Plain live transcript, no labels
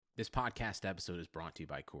This podcast episode is brought to you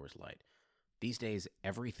by Coors Light. These days,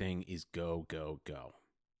 everything is go, go, go.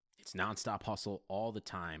 It's nonstop hustle all the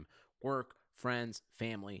time. Work, friends,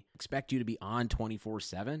 family expect you to be on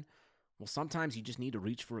 24/7. Well, sometimes you just need to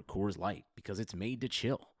reach for a Coors Light because it's made to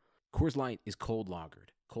chill. Coors Light is cold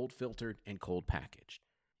lagered, cold filtered, and cold packaged.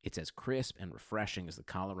 It's as crisp and refreshing as the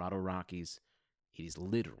Colorado Rockies. It is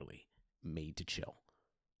literally made to chill.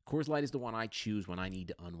 Coors Light is the one I choose when I need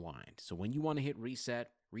to unwind. So when you want to hit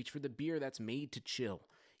reset, reach for the beer that's made to chill.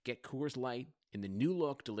 Get Coors Light in the new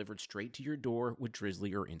look delivered straight to your door with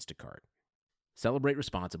Drizzly or Instacart. Celebrate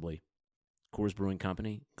responsibly. Coors Brewing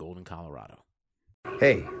Company, Golden, Colorado.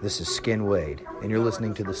 Hey, this is Skin Wade, and you're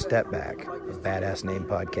listening to The Step Back, a Badass Name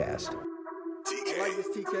podcast. I like this,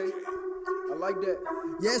 TK. I like that.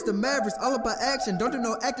 Yeah, it's the Mavericks, all about action. Don't do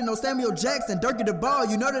no acting, no Samuel Jackson. Dirk get the ball,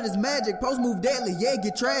 you know that it's magic. Post move deadly, yeah,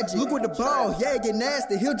 get tragic. Look with the ball, yeah, get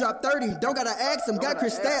nasty. He'll drop 30, don't gotta ask him. Got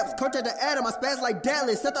Chris Stapps, coach at the Adam, I spaz like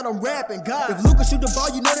Dallas. I thought I'm rapping, God. If Luka shoot the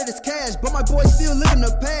ball, you know that it's cash. But my boy still living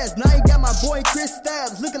the past. Now he got my boy Chris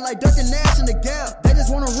Stapps, looking like Duncan Nash in the gap. They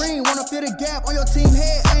just want a ring, wanna fill the gap on your team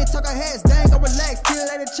head. I ain't talking hats, dang, go relax, till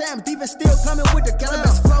they the champ. Defense still coming with the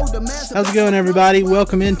Calabash flow. The master. How's it going, everybody?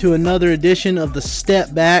 Welcome into another edition of the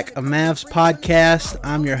Step Back, a Mavs podcast.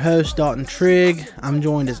 I'm your host, Dalton Trigg. I'm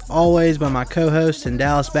joined as always by my co-host and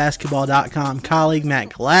DallasBasketball.com colleague, Matt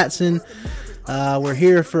Galatson. We're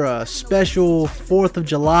here for a special 4th of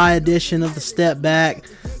July edition of the Step Back.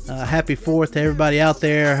 Happy 4th to everybody out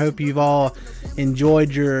there. I hope you've all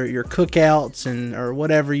enjoyed your cookouts or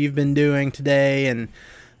whatever you've been doing today. And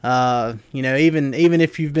even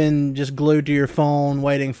if you've been just glued to your phone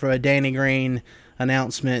waiting for a Danny Green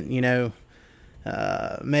announcement,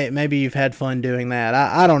 maybe you've had fun doing that.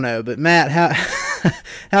 I don't know, but Matt,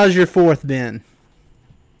 how's your 4th been?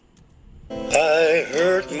 I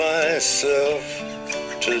hurt myself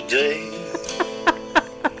today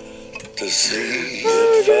to see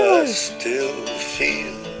if I still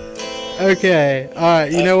feel. Okay, all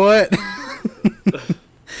right. You know what?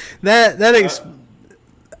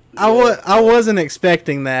 I wasn't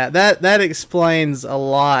expecting that. That explains a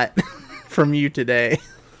lot from you today.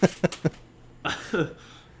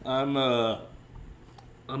 I'm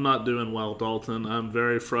not doing well, Dalton. I'm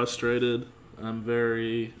very frustrated. I'm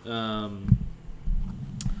very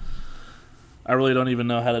I really don't even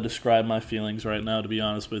know how to describe my feelings right now, to be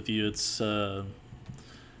honest with you. It's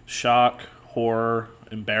shock, horror,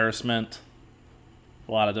 embarrassment,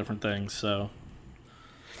 a lot of different things. So,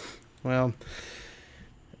 well,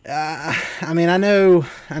 I know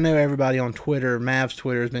everybody on Twitter, Mavs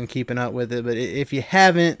Twitter, has been keeping up with it, but if you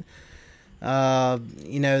haven't, the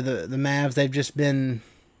Mavs, they've just been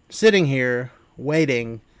sitting here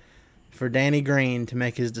waiting for Danny Green to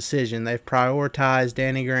make his decision. They've prioritized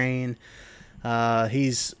Danny Green.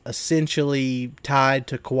 He's essentially tied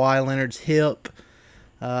to Kawhi Leonard's hip.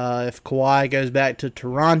 If Kawhi goes back to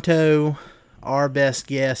Toronto, our best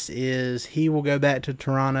guess is he will go back to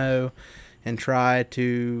Toronto and try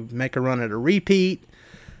to make a run at a repeat.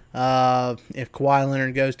 If Kawhi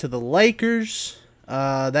Leonard goes to the Lakers,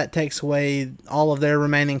 that takes away all of their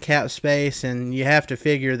remaining cap space, and you have to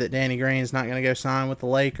figure that Danny Green's not going to go sign with the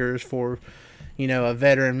Lakers for, a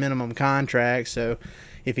veteran minimum contract. So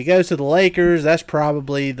if he goes to the Lakers, that's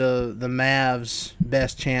probably the Mavs'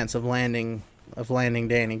 best chance of landing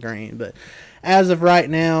Danny Green. But as of right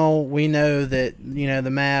now, we know that the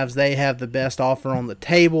Mavs, they have the best offer on the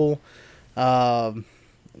table. That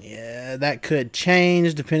could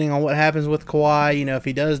change depending on what happens with Kawhi. If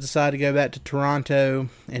he does decide to go back to Toronto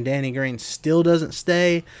and Danny Green still doesn't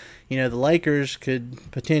stay, the Lakers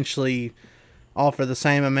could potentially offer the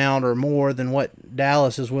same amount or more than what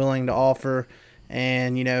Dallas is willing to offer.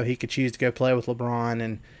 And, he could choose to go play with LeBron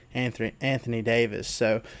and Anthony Davis.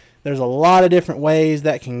 So there's a lot of different ways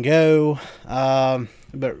that can go.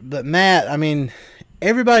 But Matt,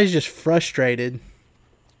 everybody's just frustrated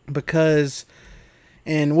because,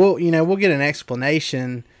 and we'll get an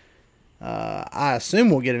explanation. I assume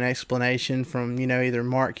we'll get an explanation from, either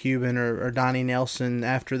Mark Cuban or Donnie Nelson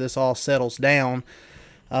after this all settles down.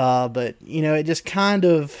 But it just kind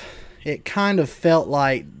of felt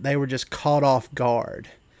like they were just caught off guard,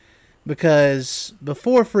 because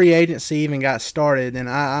before free agency even got started, and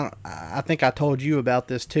I think I told you about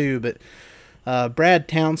this too, but Brad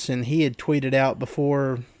Townsend, he had tweeted out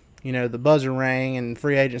before the buzzer rang and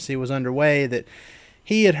free agency was underway that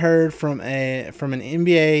he had heard from an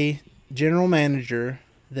NBA general manager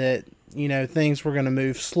that things were going to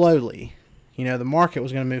move slowly. The market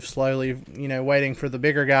was going to move slowly, waiting for the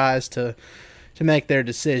bigger guys to make their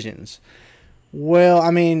decisions. Well,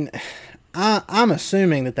 I'm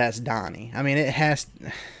assuming that that's Donnie.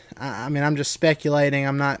 I mean, I'm just speculating.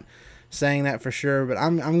 I'm not saying that for sure, but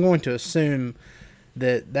I'm going to assume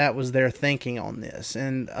that was their thinking on this.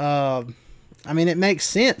 And I mean, it makes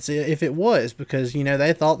sense if it was, because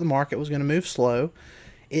they thought the market was going to move slow.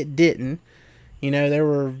 It didn't. There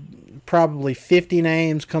were probably 50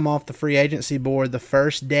 names come off the free agency board the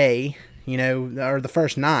first day, or the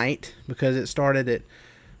first night, because it started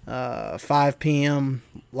at 5 p.m.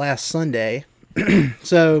 last Sunday.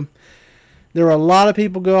 So there were a lot of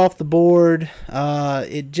people go off the board.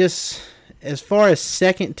 It just, as far as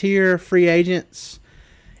second tier free agents,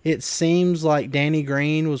 it seems like Danny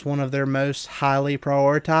Green was one of their most highly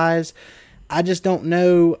prioritized. I just don't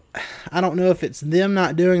know. I don't know if it's them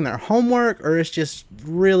not doing their homework or it's just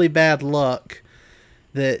really bad luck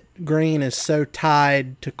that Green is so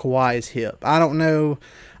tied to Kawhi's hip. I don't know.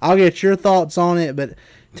 I'll get your thoughts on it, but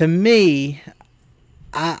to me,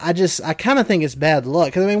 I kind of think it's bad luck.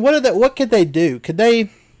 Because I mean, what could they do? Could they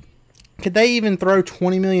even throw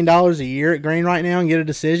 $20 million a year at Green right now and get a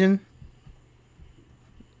decision?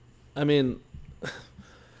 I mean,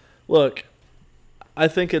 look, I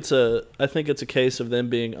think it's a case of them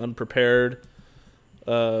being unprepared.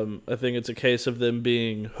 I think it's a case of them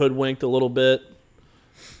being hoodwinked a little bit.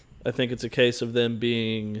 I think it's a case of them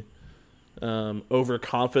being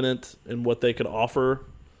overconfident in what they could offer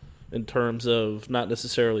in terms of not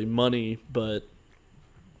necessarily money, but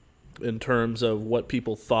in terms of what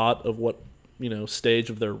people thought of what stage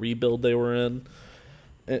of their rebuild they were in.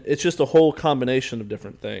 It's just a whole combination of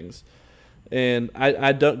different things. And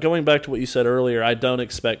I don't, going back to what you said earlier, I don't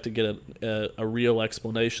expect to get a real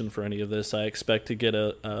explanation for any of this. I expect to get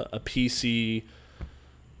a PC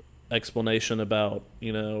explanation about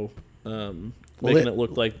making it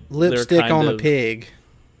look like lipstick on a pig.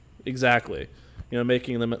 Exactly,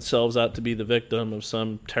 making themselves out to be the victim of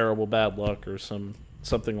some terrible bad luck or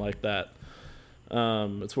something like that.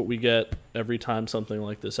 It's what we get every time something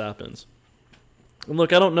like this happens. And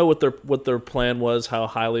look, I don't know what their plan was, how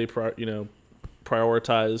highly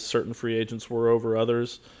prioritized certain free agents were over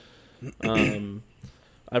others.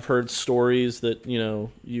 I've heard stories that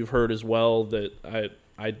you've heard as well that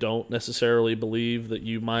I don't necessarily believe that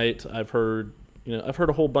you might. I've heard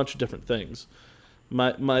a whole bunch of different things.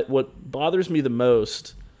 What bothers me the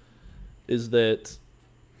most is that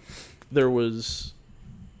there was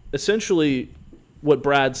essentially what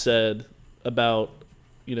Brad said about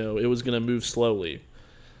it was going to move slowly,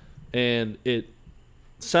 and it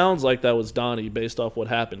sounds like that was Donnie based off what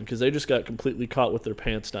happened, because they just got completely caught with their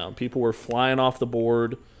pants down. People were flying off the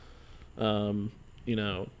board, and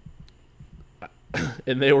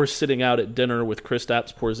they were sitting out at dinner with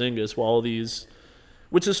Kristaps Porzingis while all these,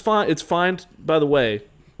 which is fine. It's fine, by the way.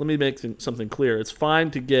 Let me make something clear. It's fine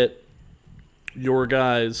to get your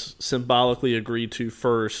guys symbolically agreed to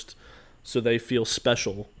first, so they feel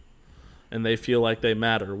special and they feel like they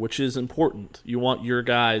matter, which is important. You want your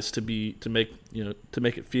guys to make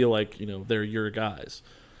it feel like they're your guys.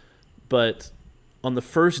 But on the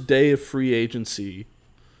first day of free agency,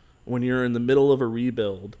 when you're in the middle of a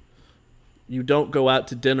rebuild, you don't go out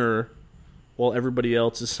to dinner while everybody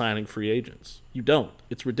else is signing free agents. You don't.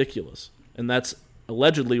 It's ridiculous, and that's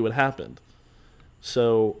allegedly what happened.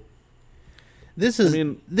 So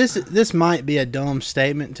this might be a dumb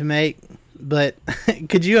statement to make, but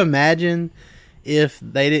could you imagine if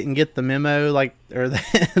they didn't get the memo, or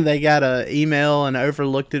they got an email and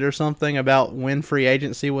overlooked it or something about when free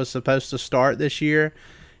agency was supposed to start this year?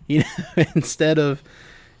 Instead of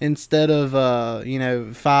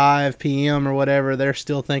 5 p.m. or whatever, they're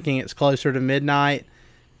still thinking it's closer to midnight.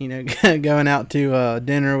 Going out to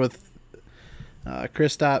dinner with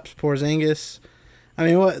Kristaps Porzingis. I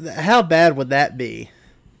mean, how bad would that be?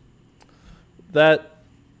 That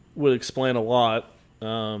would explain a lot.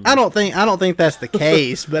 I don't think that's the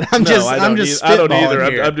case, but I'm I don't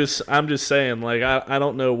either. Here. I'm just saying, I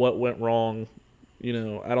don't know what went wrong.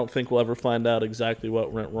 I don't think we'll ever find out exactly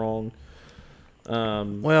what went wrong.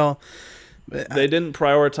 They didn't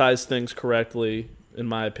prioritize things correctly, in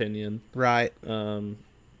my opinion. Right.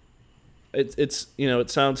 It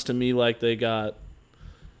sounds to me like they got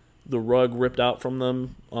the rug ripped out from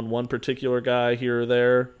them on one particular guy here or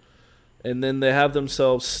there. And then they have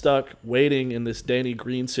themselves stuck waiting in this Danny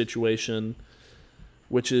Green situation,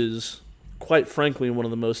 which is, quite frankly, one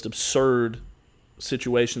of the most absurd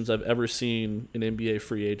situations I've ever seen in NBA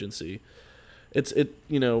free agency. It's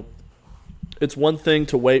one thing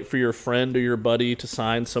to wait for your friend or your buddy to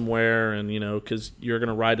sign somewhere, and because you're going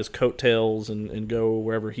to ride his coattails and go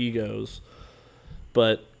wherever he goes.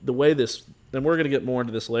 But the way this and we're going to get more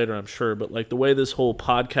into this later, I'm sure, but like the way this whole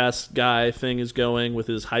podcast guy thing is going with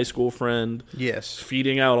his high school friend, Yes.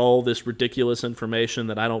 feeding out all this ridiculous information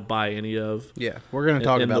that I don't buy any of. Yeah, we're going to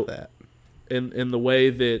talk about that. In the way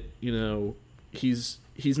that, you know, he's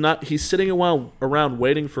sitting around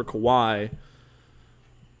waiting for Kawhi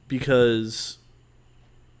because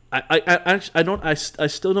I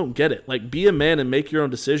still don't get it. Like, be a man and make your own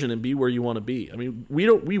decision and be where you want to be. I mean,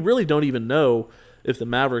 we really don't even know if the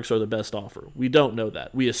Mavericks are the best offer. We don't know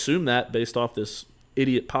that. We assume that based off this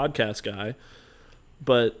idiot podcast guy,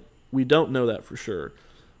 but we don't know that for sure.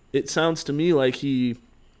 It sounds to me like he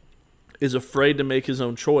is afraid to make his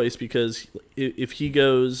own choice because if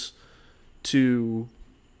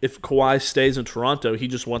Kawhi stays in Toronto, he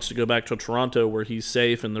just wants to go back to Toronto where he's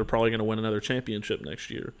safe and they're probably going to win another championship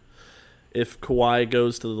next year. If Kawhi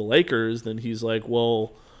goes to the Lakers, then he's like,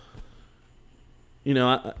 well, you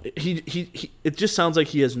know, it just sounds like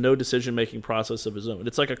he has no decision-making process of his own.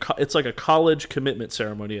 It's like a college commitment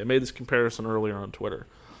ceremony. I made this comparison earlier on Twitter.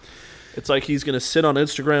 It's like he's going to sit on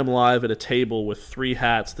Instagram Live at a table with 3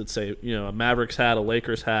 hats that say, you know, a Mavericks hat, a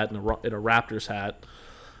Lakers hat, and a Raptors hat,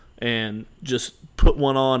 and just put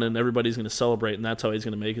one on and everybody's going to celebrate, and that's how he's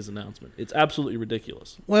going to make his announcement. It's absolutely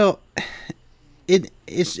ridiculous. Well, it's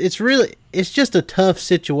just a tough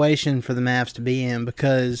situation for the Mavs to be in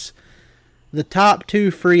because the top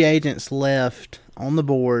 2 free agents left on the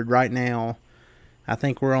board right now, I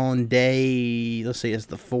think we're on day, let's see, it's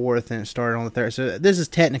the 4th and it started on the 3rd. So this is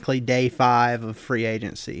technically day 5 of free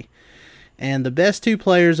agency. And the best 2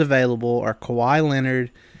 players available are Kawhi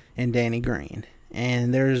Leonard and Danny Green.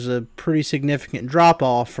 And there's a pretty significant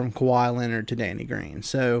drop-off from Kawhi Leonard to Danny Green.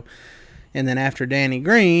 So, and then after Danny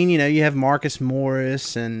Green, you know, you have Marcus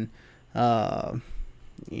Morris and, I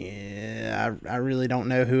really don't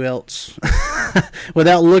know who else.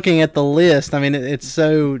 Without looking at the list, I mean, it's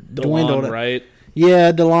so dwindled. Right?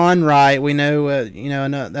 Yeah, DeLon Wright. We know,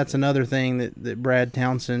 that's another thing that Brad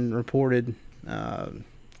Townsend reported a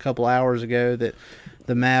couple hours ago that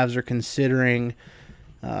the Mavs are considering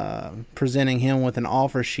presenting him with an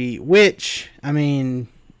offer sheet, which, I mean,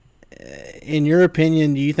 in your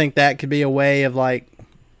opinion, do you think that could be a way of, like,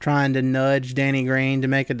 trying to nudge Danny Green to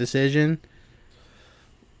make a decision?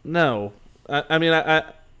 No. I mean,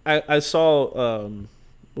 I saw,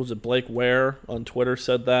 was it Blake Ware on Twitter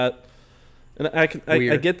said that? And I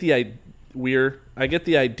get the I get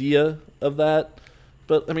the idea of that,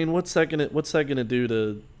 but I mean, what's that gonna do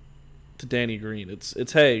to Danny Green?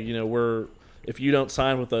 It's hey, you know, if you don't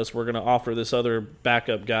sign with us, we're gonna offer this other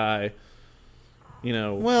backup guy, you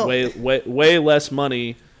know, way less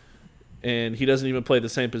money, and he doesn't even play the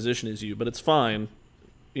same position as you, but it's fine,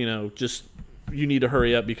 you know, just you need to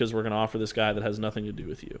hurry up because we're gonna offer this guy that has nothing to do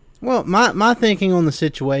with you. Well, my thinking on the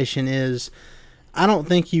situation is, I don't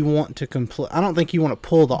think you want to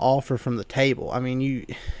pull the offer from the table. I mean,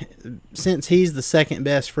 since he's the second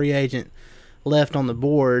best free agent left on the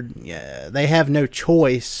board, they have no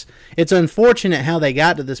choice. It's unfortunate how they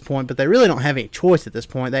got to this point, but they really don't have any choice at this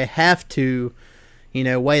point. They have to, you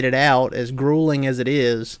know, wait it out. As grueling as it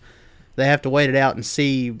is, they have to wait it out and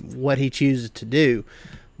see what he chooses to do.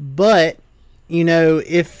 But, you know,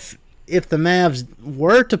 if the Mavs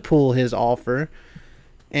were to pull his offer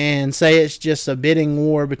and say it's just a bidding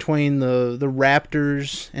war between the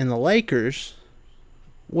Raptors and the Lakers,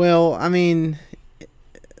 well, I mean,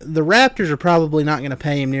 the Raptors are probably not going to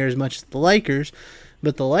pay him near as much as the Lakers,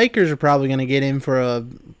 but the Lakers are probably going to get him for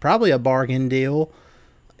probably a bargain deal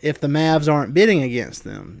if the Mavs aren't bidding against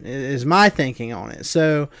them, is my thinking on it.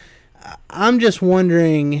 So I'm just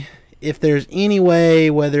wondering if there's any way,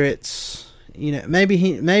 whether it's, you know,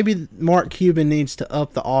 maybe Mark Cuban needs to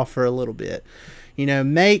up the offer a little bit. You know,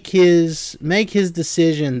 make his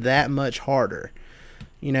decision that much harder.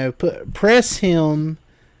 You know, press him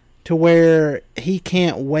to where he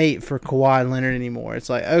can't wait for Kawhi Leonard anymore. It's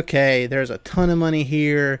like, okay, there's a ton of money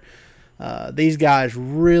here. These guys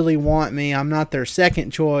really want me. I'm not their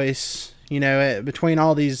second choice. You know, between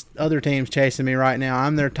all these other teams chasing me right now,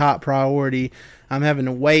 I'm their top priority. I'm having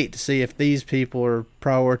to wait to see if these people are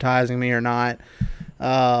prioritizing me or not.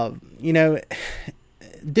 You know,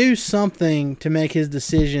 do something to make his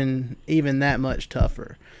decision even that much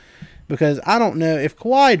tougher. Because I don't know, if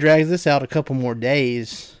Kawhi drags this out a couple more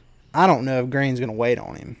days, I don't know if Green's going to wait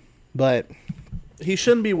on him. But he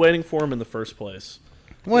shouldn't be waiting for him in the first place.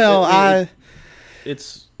 Well,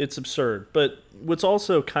 it's absurd. But what's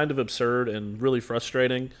also kind of absurd and really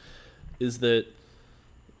frustrating is that,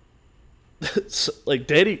 like,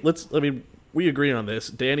 we agree on this.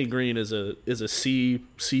 Danny Green is a C+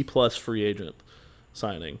 free agent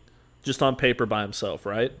signing, just on paper by himself,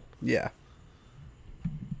 right? Yeah.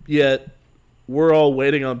 Yet we're all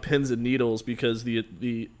waiting on pins and needles because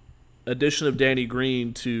the addition of Danny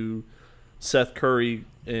Green to Seth Curry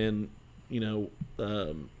and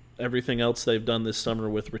everything else they've done this summer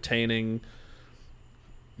with retaining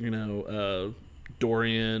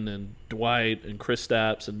Dorian and Dwight and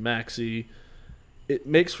Kristaps and Maxey, it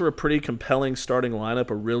makes for a pretty compelling starting lineup,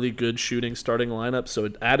 a really good shooting starting lineup. So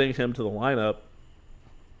adding him to the lineup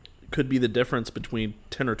could be the difference between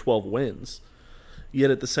 10 or 12 wins. Yet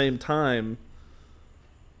at the same time,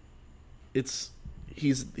 he's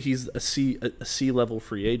a C level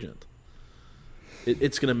free agent.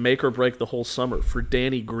 It's going to make or break the whole summer for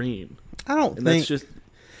Danny Green. I don't and think that's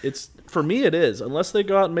just for me. It is, unless they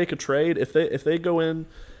go out and make a trade. If they go in,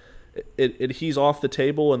 he's off the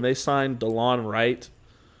table and they sign DeLon Wright.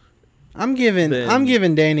 I'm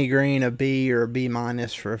giving Danny Green a B or a B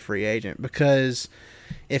minus for a free agent, because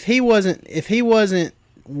if he wasn't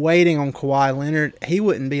waiting on Kawhi Leonard, he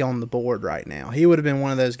wouldn't be on the board right now. He would have been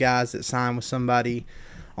one of those guys that signed with somebody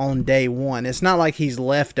on day one. It's not like he's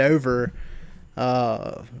left over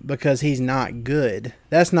because he's not good.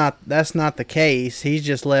 That's not the case. He's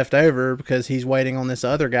just left over because he's waiting on this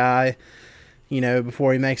other guy,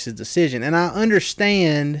 before he makes his decision. And I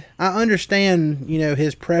understand,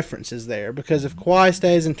 his preferences there, because if Kawhi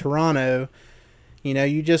stays in Toronto,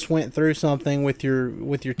 you just went through something with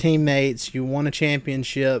your teammates. You won a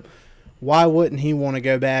championship. Why wouldn't he want to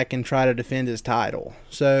go back and try to defend his title?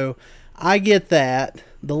 So I get that.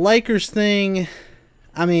 The Lakers thing,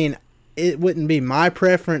 I mean, it wouldn't be my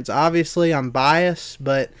preference. Obviously, I'm biased,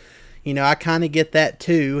 but I kind of get that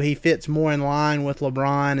too. He fits more in line with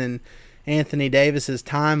LeBron and Anthony Davis's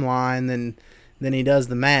timeline than he does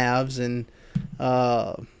the Mavs, and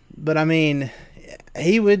but I mean,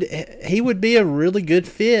 he would be a really good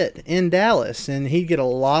fit in Dallas, and he'd get a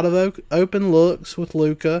lot of open looks with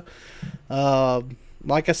Luka.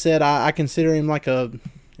 Like I said, I consider him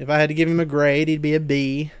if I had to give him a grade, he'd be a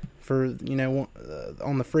B for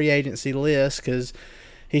on the free agency list, because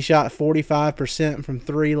he shot 45% from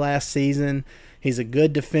three last season. He's a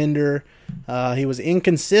good defender. He was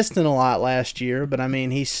inconsistent a lot last year, but I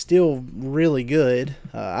mean, he's still really good.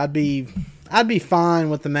 I'd be fine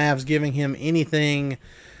with the Mavs giving him anything,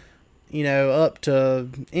 up to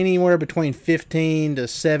anywhere between $15 to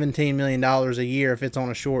 $17 million a year if it's on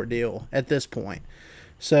a short deal at this point.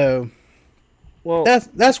 So, well,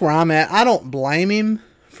 that's where I'm at. I don't blame him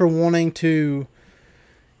for wanting to,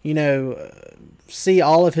 see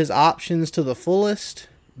all of his options to the fullest.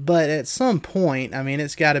 But at some point, I mean,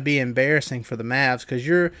 it's got to be embarrassing for the Mavs, because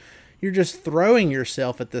you're just throwing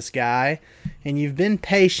yourself at this guy, and you've been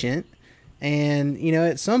patient. And,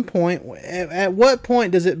 at some point, at what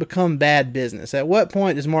point does it become bad business? At what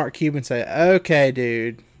point does Mark Cuban say, okay,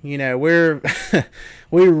 dude, we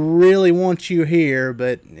really want you here,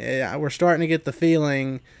 but we're starting to get the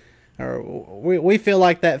feeling, or we feel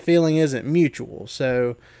like that feeling isn't mutual.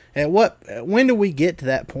 So when do we get to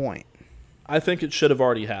that point? I think it should have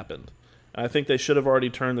already happened. I think they should have already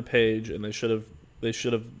turned the page, and they should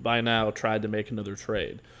have by now tried to make another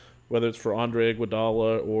trade, whether it's for Andre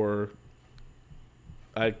Iguodala or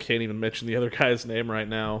I can't even mention the other guy's name right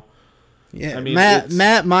now. Yeah, I mean,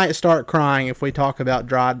 Matt might start crying if we talk about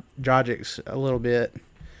Dragic a little bit.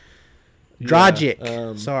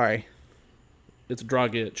 Dragic, sorry. It's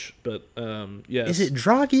Dragic, but yes. Is it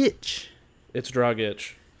Dragic? It's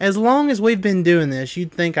Dragic. As long as we've been doing this,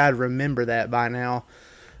 you'd think I'd remember that by now.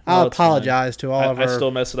 I apologize to all of our... I still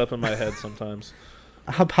mess it up in my head sometimes.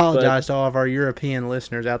 I apologize to all of our European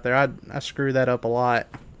listeners out there. I screw that up a lot.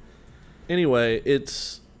 Anyway,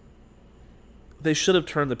 they should have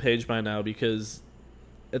turned the page by now, because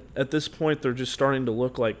at this point they're just starting to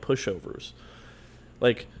look like pushovers.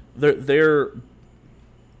 Like they're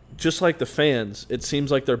just like the fans. It seems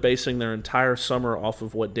like they're basing their entire summer off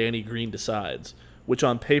of what Danny Green decides, which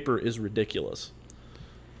on paper is ridiculous.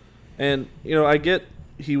 And, I get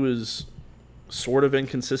he was sort of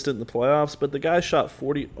inconsistent in the playoffs, but the guy shot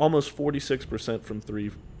almost 46% from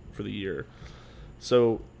three for the year.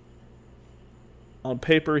 So, on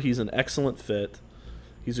paper, he's an excellent fit.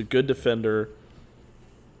 He's a good defender.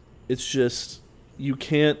 It's just, you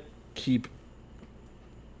can't keep...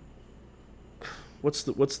 What's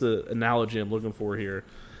the analogy I'm looking for here?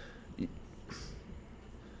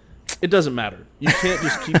 It doesn't matter. You can't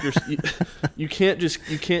just keep your. You can't just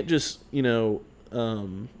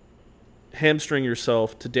hamstring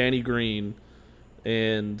yourself to Danny Green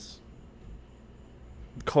and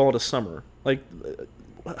call it a summer. Like,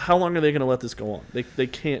 how long are they going to let this go on? They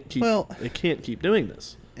can't keep. They can't keep doing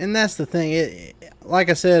this. And that's the thing. Like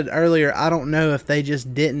I said earlier, I don't know if they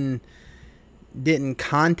just didn't didn't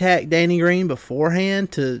contact Danny Green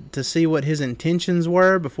beforehand to see what his intentions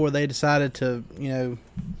were before they decided to,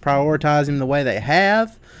 prioritize him the way they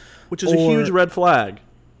have. Which is a huge red flag.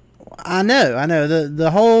 I know.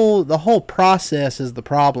 The whole process is the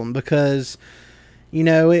problem because,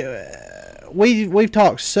 we've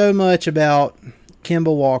talked so much about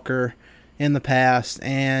Kemba Walker in the past,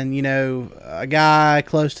 and a guy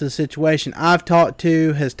close to the situation I've talked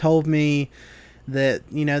to has told me that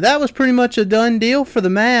that was pretty much a done deal for the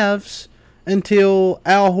Mavs until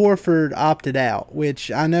Al Horford opted out, which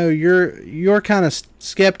I know you're kind of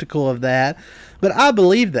skeptical of that, but I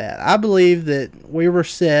believe that. I believe that we were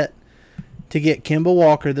set to get Kemba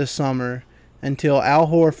Walker this summer until Al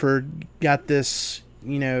Horford got this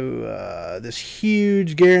this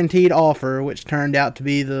huge guaranteed offer, which turned out to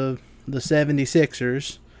be the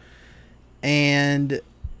 76ers, and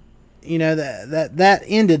that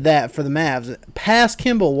ended that for the Mavs. Past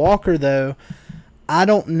Kemba Walker, though, I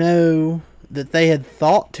don't know that they had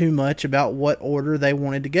thought too much about what order they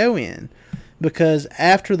wanted to go in, because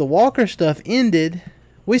after the Walker stuff ended,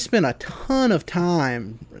 we spent a ton of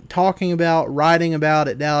time talking about, writing about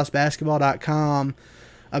at DallasBasketball.com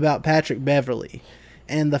about Patrick Beverley.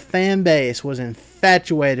 And the fan base was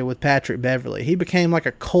infatuated with Patrick Beverley. He became like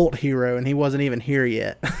a cult hero, and he wasn't even here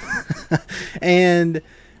yet. And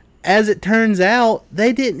as it turns out,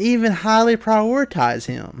 they didn't even highly prioritize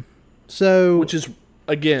him. So, which is,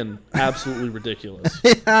 again, absolutely ridiculous.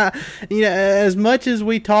 As much as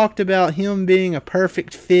we talked about him being a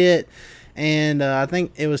perfect fit, and I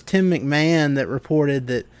think it was Tim McMahon that reported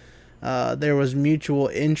that there was mutual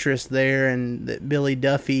interest there, and that Billy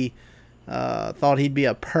Duffy thought he'd be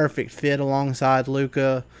a perfect fit alongside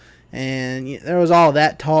Luka, and there was all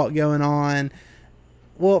that talk going on.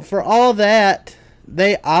 Well, for all that,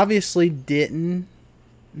 they obviously didn't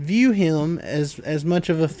view him as much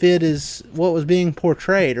of a fit as what was being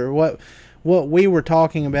portrayed, or what we were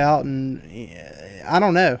talking about. And I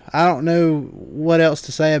don't know what else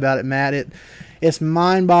to say about it, Matt. It's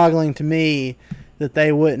mind-boggling to me that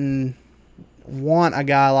they wouldn't want a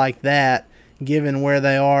guy like that, given where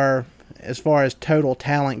they are as far as total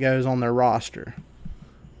talent goes on their roster.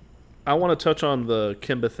 I want to touch on the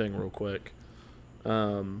Kemba thing real quick.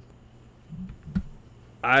 How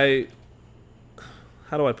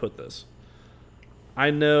do I put this?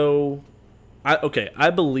 I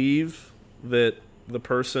believe that the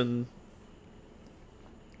person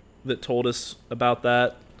that told us about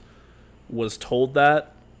that was told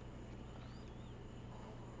that.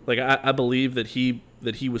 Like, I believe that he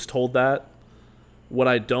was told that. What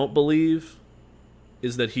I don't believe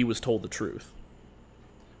is that he was told the truth.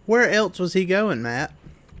 Where else was he going, Matt?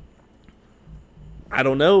 I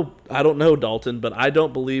don't know, Dalton, but I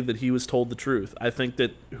don't believe that he was told the truth. I think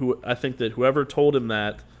that whoever told him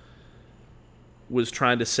that was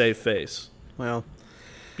trying to save face. Well,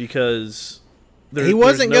 because he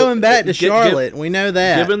wasn't going back to Charlotte. We know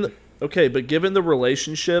that. But given the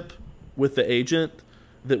relationship with the agent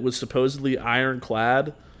that was supposedly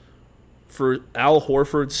ironclad, for Al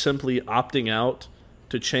Horford simply opting out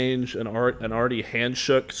to change an already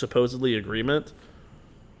handshook supposedly agreement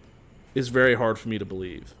is very hard for me to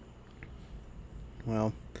believe.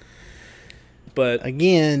 Well, but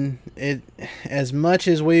again, as much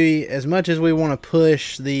as we want to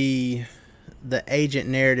push the agent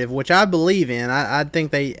narrative, which I believe in, I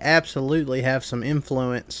think they absolutely have some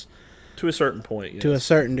influence to a certain point. Yes. To a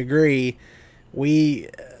certain degree.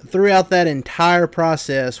 Throughout that entire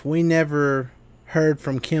process, we never heard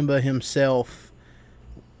from Kemba himself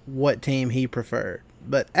what team he preferred.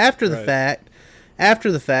 But after the fact,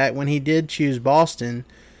 when he did choose Boston,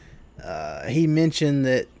 he mentioned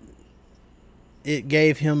that it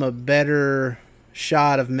gave him a better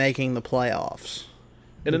shot of making the playoffs.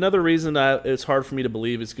 And another reason that it's hard for me to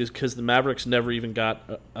believe is because the Mavericks never even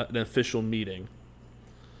got an official meeting.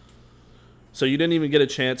 So you didn't even get a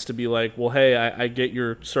chance to be like, well, hey, I get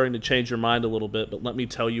you're starting to change your mind a little bit, but let me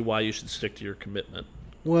tell you why you should stick to your commitment.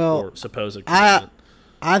 Well, or supposed commitment.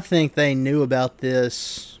 I think they knew about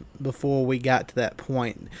this before we got to that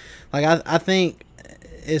point. Like, I think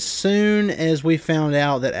as soon as we found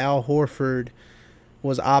out that Al Horford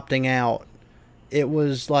was opting out, it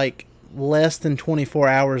was like less than 24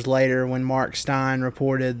 hours later when Mark Stein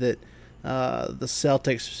reported that the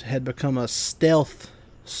Celtics had become a stealth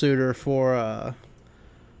suitor for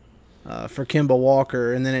Kemba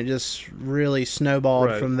Walker, and then it just really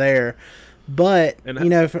snowballed from there. But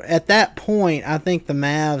at that point, I think the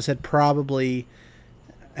Mavs had probably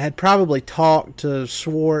talked to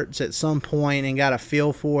Schwartz at some point and got a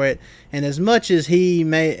feel for it. And as much as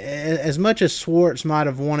Schwartz might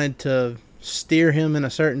have wanted to steer him in a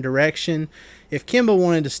certain direction. If Kemba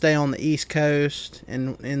wanted to stay on the East Coast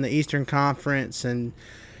and in the Eastern Conference and,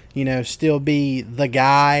 still be the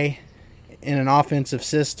guy in an offensive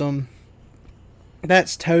system,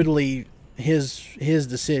 that's totally his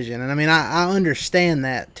decision. And I mean, I understand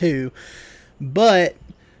that too. But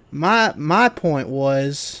my point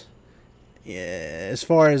was, as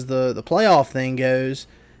far as the playoff thing goes,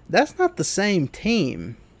 that's not the same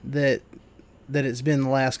team that it's been the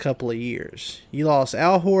last couple of years. You lost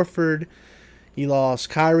Al Horford, you lost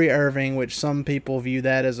Kyrie Irving, which some people view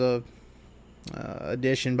that as a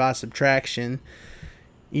addition by subtraction.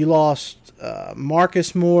 You lost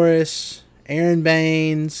Marcus Morris, Aaron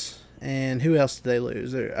Baines, and who else did they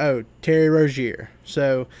lose? Terry Rozier.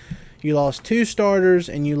 So you lost 2 starters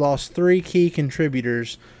and you lost 3 key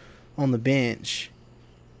contributors on the bench,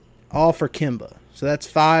 all for Kemba. So that's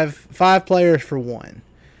five players for 1.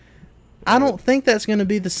 I don't think that's going to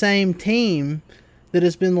be the same team that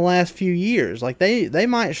it's been the last few years. Like they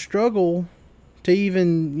might struggle to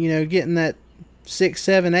even, get in that 6,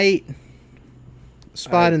 7, 8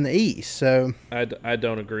 spot in the East. So I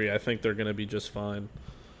don't agree. I think they're going to be just fine.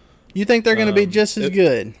 You think they're going to be just as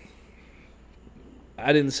good?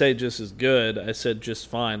 I didn't say just as good. I said just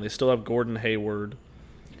fine. They still have Gordon Hayward.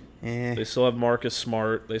 They still have Marcus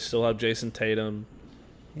Smart. They still have Jason Tatum.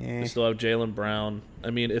 They still have Jaylen Brown. I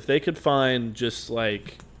mean, if they could find just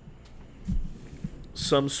like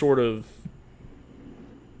some sort of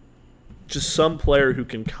some player who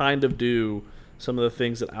can kind of do some of the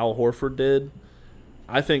things that Al Horford did,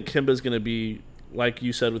 I think Kemba's going to be, like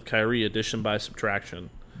you said with Kyrie, addition by subtraction.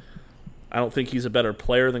 I don't think he's a better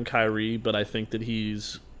player than Kyrie, but I think that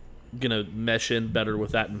he's going to mesh in better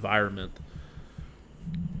with that environment.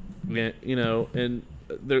 And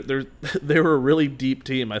they were a really deep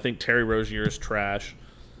team. I think Terry Rozier is trash.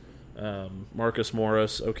 Marcus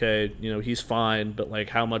Morris, okay, he's fine, but like,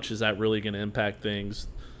 how much is that really going to impact things?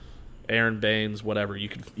 Aaron Baines, whatever. You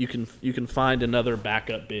can find another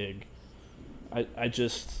backup big. I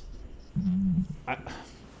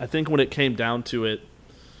think when it came down to it,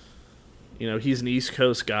 he's an East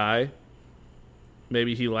Coast guy.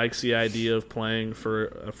 Maybe he likes the idea of playing for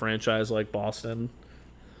a franchise like Boston.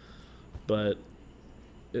 But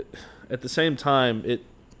at the same time,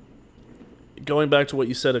 going back to what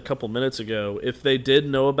you said a couple minutes ago, if they did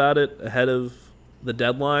know about it ahead of the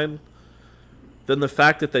deadline, then the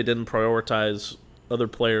fact that they didn't prioritize other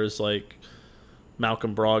players like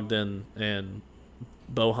Malcolm Brogdon and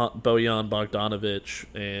Bojan Bogdanovic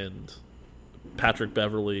and Patrick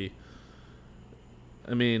Beverly,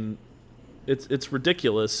 I mean, it's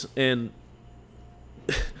ridiculous. And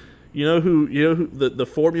the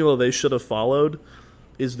formula they should have followed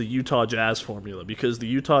is the Utah Jazz formula, because the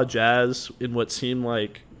Utah Jazz, in what seemed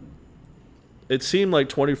like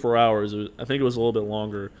 24 hours, I think it was a little bit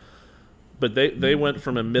longer, but they went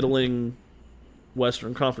from a middling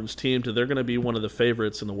Western Conference team to they're going to be one of the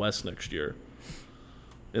favorites in the West next year.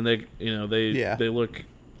 And they look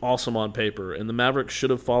awesome on paper, and the Mavericks should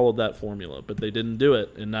have followed that formula, but they didn't do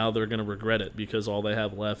it, and now they're going to regret it because all they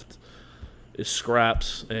have left is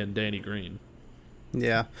scraps and Danny Green.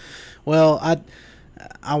 Yeah. Well,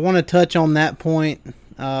 I want to touch on that point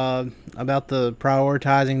about the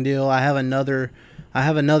prioritizing deal. I have another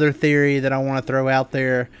theory that I want to throw out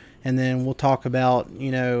there, and then we'll talk about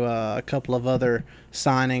a couple of other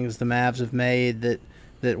signings the Mavs have made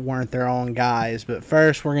that weren't their own guys. But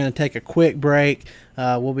first, we're going to take a quick break.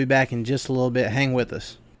 We'll be back in just a little bit. Hang with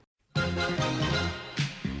us.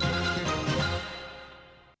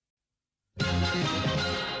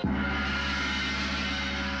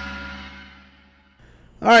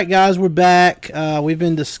 All right, guys, we're back. We've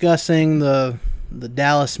been discussing the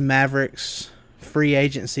Dallas Mavericks free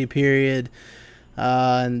agency period,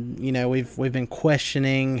 and we've been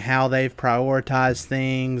questioning how they've prioritized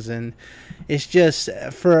things, and it's just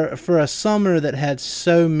for a summer that had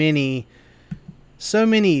so many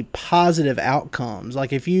positive outcomes.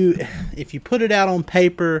 Like if you put it out on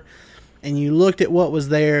paper and you looked at what was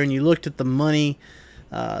there and you looked at the money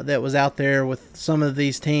that was out there with some of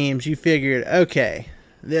these teams, you figured, okay,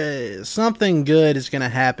 something good is going to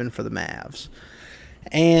happen for the Mavs.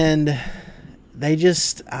 And they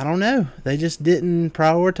just, I don't know, they just didn't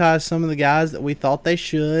prioritize some of the guys that we thought they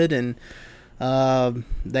should, and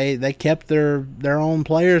they kept their own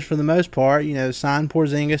players for the most part. Signed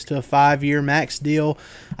Porzingis to a 5-year max deal.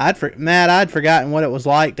 I'd forgotten what it was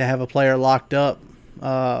like to have a player locked up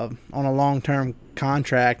on a long-term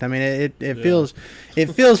contract. I mean, it feels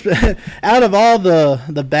out of all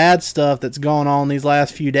the bad stuff that's gone on these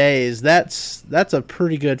last few days, that's a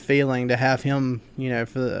pretty good feeling to have him,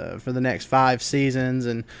 for the next 5 seasons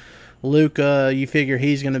and Luka, you figure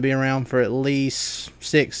he's going to be around for at least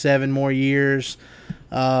 6-7 more years.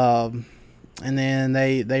 And then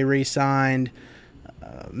they re-signed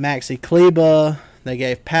Maxi Kleba. They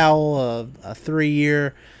gave Powell a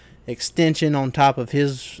 3-year extension on top of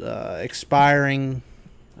his expiring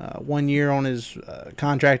 1 year on his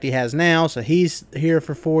contract he has now. So he's here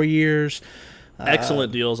for 4 years.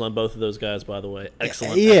 Excellent deals on both of those guys, by the way.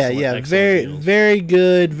 Excellent. Excellent very, deals. Very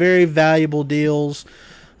good, very valuable deals.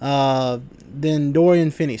 Then Dorian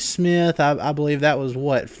Finney-Smith, I believe that was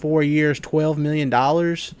 4 years, $12 million.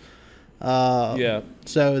 Yeah.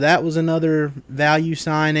 So that was another value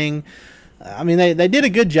signing. I mean, they did a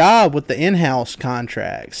good job with the in-house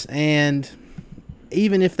contracts, and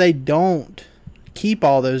even if they don't keep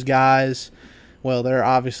all those guys, well, they're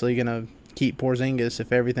obviously going to keep Porzingis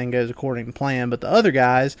if everything goes according to plan. But the other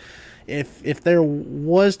guys, if there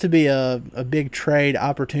was to be a big trade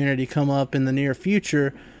opportunity come up in the near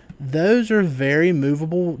future, those are very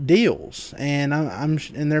movable deals, and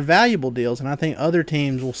and they're valuable deals, and I think other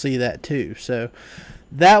teams will see that too. So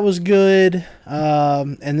that was good.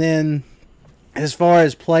 And then as far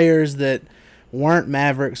as players that weren't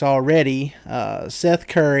Mavericks already, Seth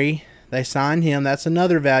Curry, they signed him. That's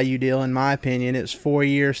another value deal in my opinion. It's 4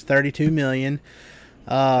 years, $32 million.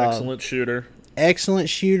 Excellent shooter. Excellent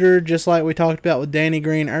shooter, just like we talked about with Danny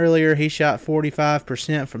Green earlier. He shot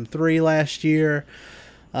 45% from 3 last year.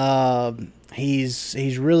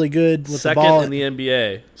 He's really good with the ball. Second in the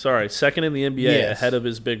NBA. Second in the NBA, Yes. ahead of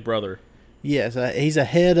his big brother. Yes, he's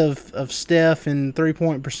ahead of Steph in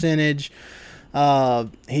 3-point percentage.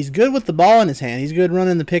 He's good with the ball in his hand. He's good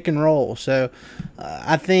running the pick and roll. So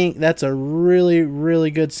I think that's a really, really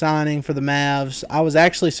good signing for the Mavs. I was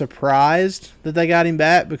actually surprised that they got him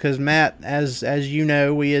back because Matt, as you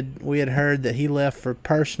know, we had heard that he left for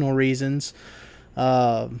personal reasons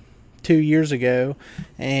 2 years ago,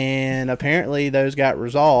 and apparently those got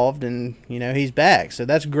resolved, and he's back. So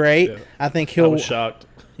that's great. Yeah. I think I was shocked.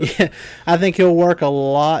 Yeah, I think he'll work a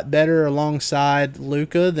lot better alongside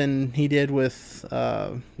Luka than he did with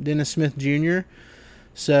Dennis Smith Jr.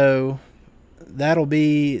 So that'll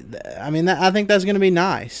be, I think that's going to be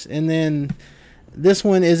nice. And then this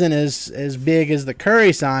one isn't as big as the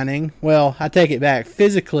Curry signing. Well, I take it back.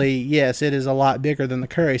 Physically, yes, it is a lot bigger than the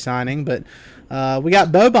Curry signing, but we got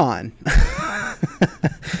Boban.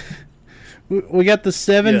 We got the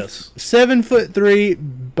 7'3"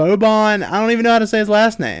 Boban. I don't even know how to say his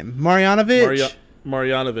last name. Marjanovic.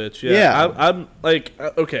 Marjanovic. Yeah. Yeah. I'm like,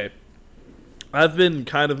 okay. I've been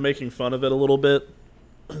kind of making fun of it a little bit.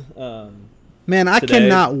 Man, I today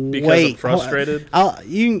cannot because wait. I'm frustrated.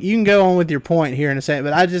 You can go on with your point here in a second,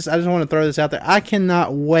 but I just want to throw this out there. I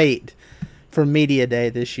cannot wait for Media Day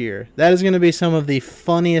this year. That is going to be some of the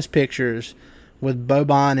funniest pictures with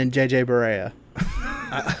Boban and JJ Barea.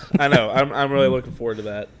 I know. I'm really looking forward to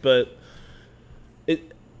that. But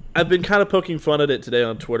I've been kind of poking fun at it today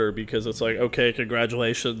on Twitter because it's like, okay,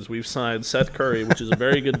 congratulations, we've signed Seth Curry, which is a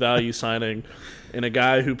very good value signing, and a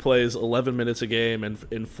guy who plays 11 minutes a game and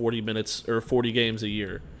in 40 minutes or 40 games a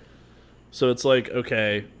year. So it's like,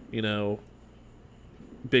 okay,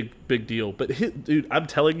 big deal. But dude, I'm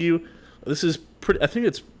telling you, this is pretty. I think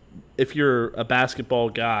it's, if you're a basketball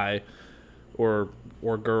guy or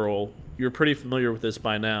girl, you're pretty familiar with this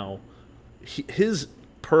by now. His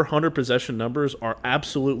per 100 possession numbers are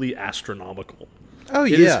absolutely astronomical. Oh,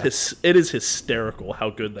 yeah. It is hysterical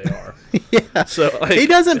how good they are. Yeah. So like, he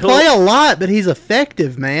doesn't play a lot, but he's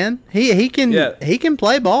effective, man. He can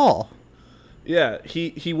play ball. Yeah,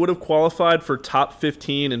 he would have qualified for top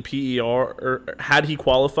 15 in PER, or had he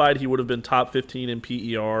qualified, he would have been top 15 in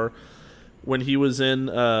PER. When he was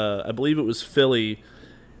in, I believe it was Philly,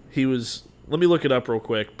 he was. Let me look it up real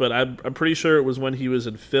quick, but I'm pretty sure it was when he was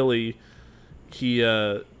in Philly. He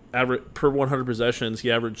averaged per 100 possessions,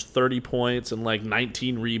 he averaged 30 points and like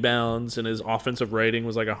 19 rebounds, and his offensive rating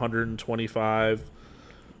was like 125,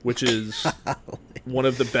 which is one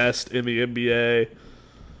of the best in the NBA.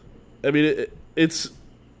 I mean,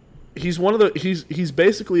 he's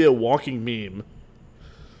basically a walking meme.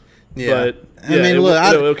 Yeah, but yeah,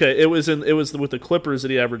 it was with the Clippers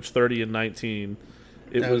that he averaged 30 and 19.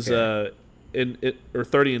 It was 30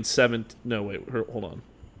 and 7. No, wait, hold on.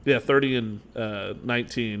 Yeah, 30 and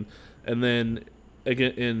 19, and then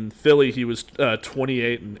again in Philly he was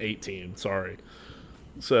 28 and 18. Sorry.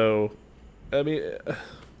 So, I mean,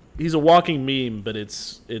 he's a walking meme, but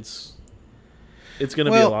it's going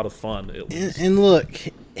to be a lot of fun. At least. And look,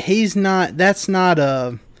 he's not. That's not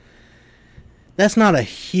that's not a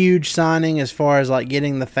huge signing as far as like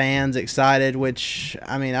getting the fans excited. Which,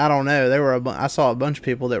 I mean, I don't know. I saw a bunch of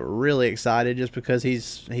people that were really excited just because he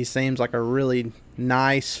seems like a really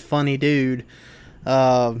nice, funny dude.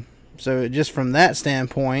 So just from that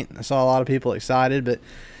standpoint, I saw a lot of people excited. But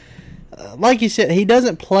like you said, he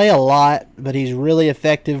doesn't play a lot, but he's really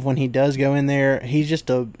effective when he does go in there. He's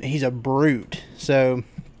a brute. So,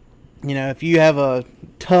 you know, if you have a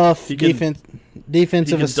tough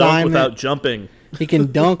defensive assignment, dunk without jumping. He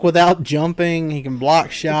can dunk without jumping. He can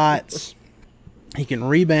block shots. He can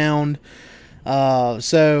rebound.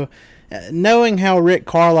 So, knowing how Rick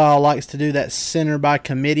Carlisle likes to do that center by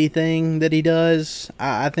committee thing that he does,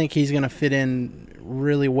 I think he's going to fit in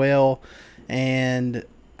really well. And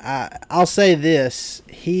I'll say this: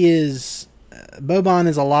 Boban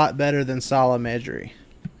is a lot better than Salah Mejri.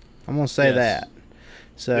 I'm going to say that.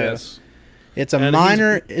 So. Yes. It's a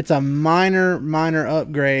minor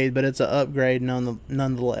upgrade, but it's an upgrade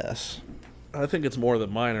nonetheless. I think it's more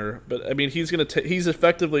than minor, but I mean he's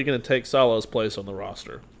effectively going to take Salah's place on the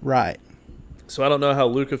roster. Right. So I don't know how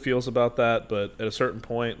Luka feels about that, but at a certain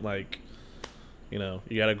point, like, you know,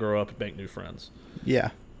 you got to grow up and make new friends. Yeah.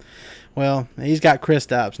 Well, he's got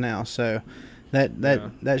Kristaps now, so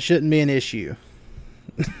that shouldn't be an issue.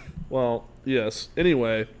 Well, yes.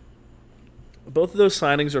 Anyway, both of those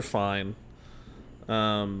signings are fine.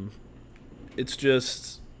 It's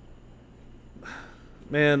just,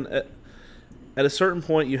 man, at a certain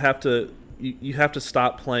point you have to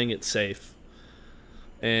stop playing it safe.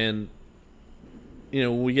 And you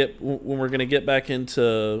know, when we're going to get back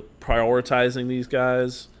into prioritizing these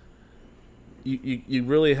guys, you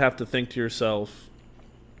really have to think to yourself,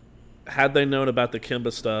 had they known about the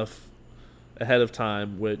Kemba stuff ahead of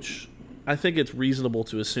time, which I think it's reasonable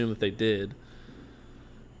to assume that they did,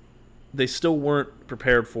 they still weren't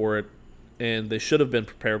prepared for it, and they should have been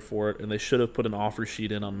prepared for it, and they should have put an offer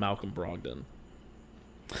sheet in on Malcolm Brogdon.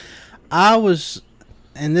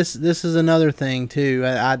 And this is another thing too.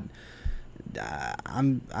 I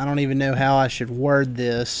don't even know how I should word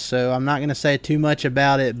this, so I'm not going to say too much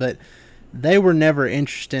about it. But they were never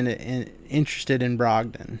interested in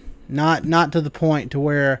Brogdon. Not to the point to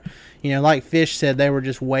where, you know, like Fish said, they were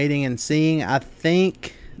just waiting and seeing. I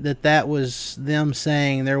think that was them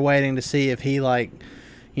saying they're waiting to see if he, like,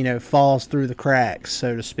 you know, falls through the cracks,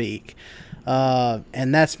 so to speak.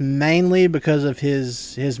 And that's mainly because of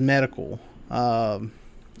his medical. You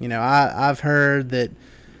know, I've heard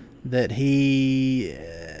that he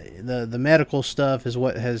the medical stuff is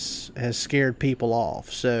what has scared people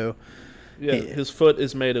off. So yeah, his foot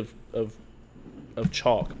is made of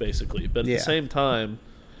chalk basically, but at the same time,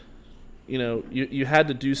 you know, you had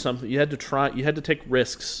to do something. You had to take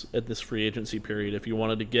risks at this free agency period if you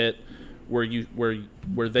wanted to get where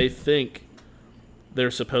they think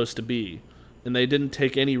they're supposed to be, and they didn't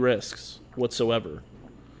take any risks whatsoever.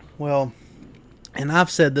 Well, and I've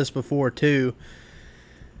said this before too.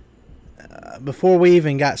 Before we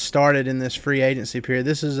even got started in this free agency period,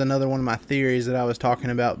 this is another one of my theories that I was talking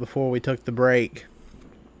about before we took the break.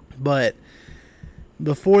 But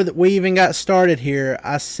before we even got started here,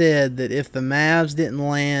 I said that if the Mavs didn't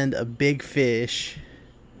land a big fish,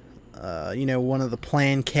 you know, one of the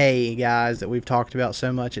Plan K guys that we've talked about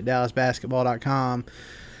so much at DallasBasketball.com,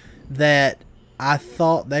 that I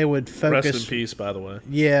thought they would focus. Rest in peace, by the way.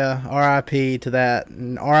 Yeah, R.I.P. to that,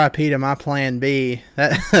 and R.I.P. to my Plan B.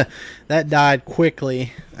 That died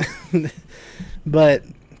quickly. But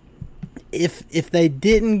if they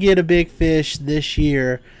didn't get a big fish this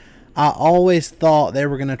year, I always thought they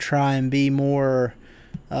were going to try and be more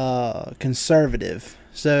conservative.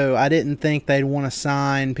 So I didn't think they'd want to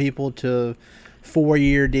sign people to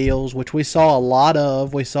 4-year deals, which we saw a lot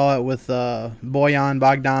of. We saw it with Bojan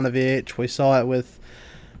Bogdanovic. We saw it with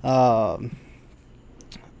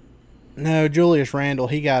Julius Randle.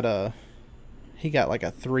 He got like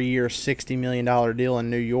a 3-year, $60 million deal in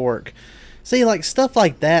New York. See, like stuff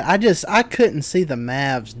like that. I couldn't see the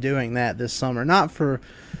Mavs doing that this summer. Not for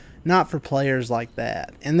players like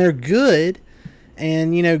that. And they're good.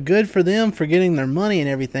 And, you know, good for them for getting their money and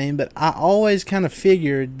everything. But I always kind of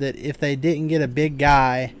figured that if they didn't get a big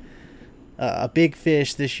guy, a big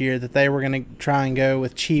fish this year, that they were going to try and go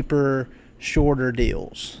with cheaper, shorter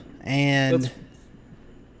deals. And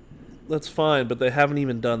that's fine, but they haven't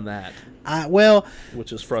even done that.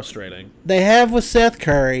 Which is frustrating. They have with Seth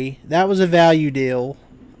Curry. That was a value deal.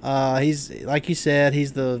 He's, like you said,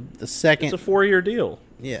 he's the second. It's a 4-year deal.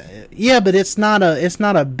 Yeah, but it's not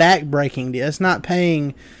a back-breaking deal. It's not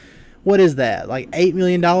paying, what is that, like $8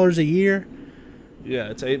 million a year? Yeah,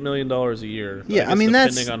 it's $8 million a year. Yeah, guess I mean,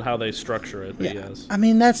 depending that's on how they structure it. But yeah. Yes. I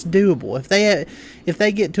mean, that's doable. If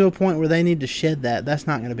they get to a point where they need to shed that, that's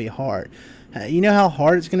not going to be hard. You know how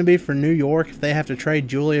hard it's going to be for New York if they have to trade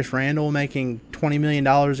Julius Randle, making $20 million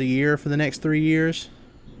a year for the next 3 years.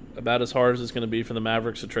 About as hard as it's going to be for the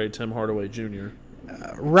Mavericks to trade Tim Hardaway Jr.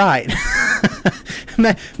 Right.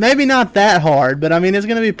 Maybe not that hard, but I mean, it's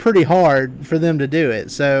going to be pretty hard for them to do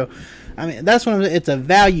it. So, I mean, that's what it's a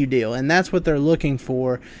value deal, and that's what they're looking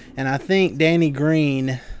for. And I think Danny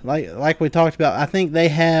Green, like we talked about, I think they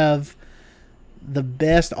have the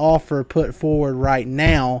best offer put forward right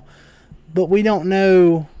now, but we don't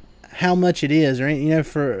know how much it is. Or, you know,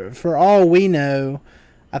 for all we know,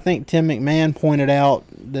 I think Tim McMahon pointed out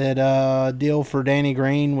that deal for Danny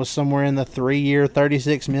Green was somewhere in the 3-year,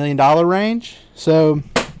 $36 million range. So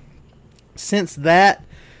since that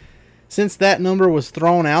number was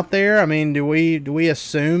thrown out there, I mean, do we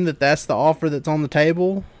assume that that's the offer that's on the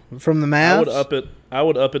table from the Mavs? I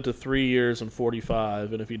would up it to 3 years and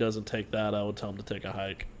 45, and if he doesn't take that, I would tell him to take a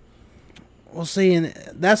hike. Well, see, and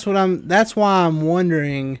that's why I'm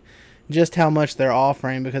wondering just how much they're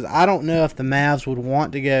offering, because I don't know if the Mavs would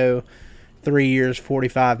want to go 3 years,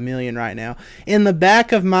 $45 million right now. In the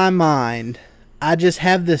back of my mind, I just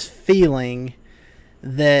have this feeling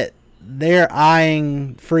that they're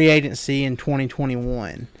eyeing free agency in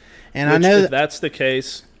 2021. And I know if that's the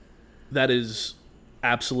case, that is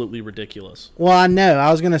absolutely ridiculous. Well, I know.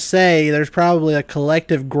 I was going to say there's probably a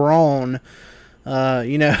collective groan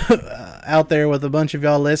out there with a bunch of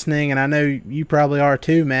y'all listening, and I know you probably are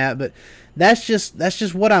too, Matt, but that's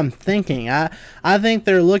just what I'm thinking. I think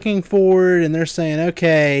they're looking forward and they're saying,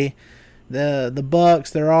 okay, the Bucks,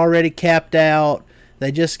 they're already capped out.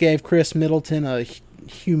 They just gave Chris Middleton I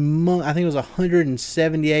think it was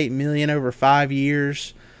 $178 million over 5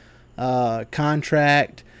 years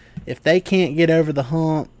contract. If they can't get over the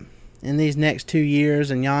hump in these next 2 years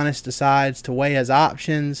and Giannis decides to weigh his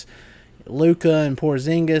options, Luka and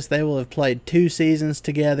Porzingis, they will have played 2 seasons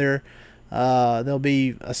together. They'll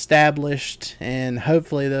be established, and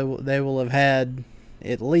hopefully they will have had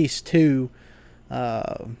at least 2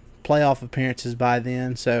 playoff appearances by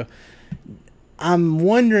then. So I'm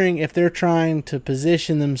wondering if they're trying to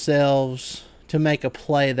position themselves to make a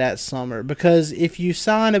play that summer. Because if you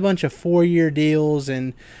sign a bunch of 4-year deals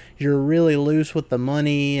and you're really loose with the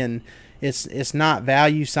money and it's not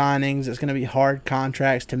value signings, it's going to be hard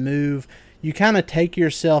contracts to move, you kind of take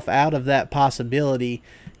yourself out of that possibility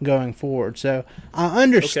going forward. So I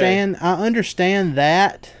understand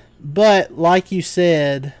that, but like you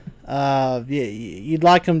said, you'd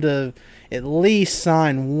like them to at least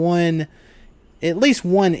sign one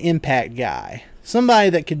impact guy,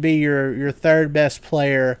 somebody that could be your third best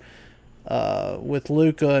player with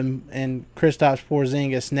Luka and Kristaps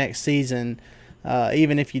Porzingis next season.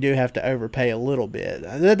 Even if you do have to overpay a little bit,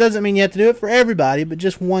 that doesn't mean you have to do it for everybody, but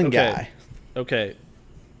just one guy. Okay.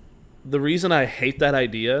 The reason I hate that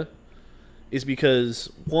idea is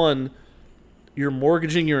because, one, you're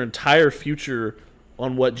mortgaging your entire future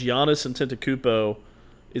on what Giannis Antetokounmpo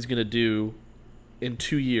is going to do in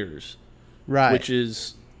 2 years, right? Which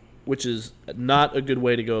is not a good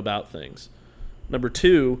way to go about things. Number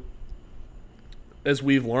two, as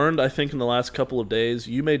we've learned, I think in the last couple of days,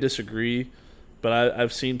 you may disagree, but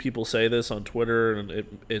I've seen people say this on Twitter, and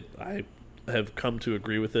I have come to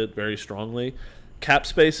agree with it very strongly. Cap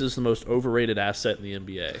space is the most overrated asset in the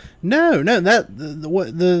NBA. No, that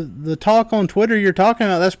the talk on Twitter you're talking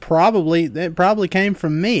about, that probably came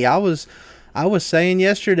from me. I was saying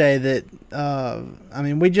yesterday that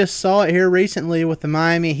we just saw it here recently with the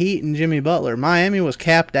Miami Heat and Jimmy Butler. Miami was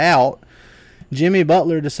capped out. Jimmy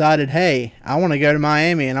Butler decided, hey, I want to go to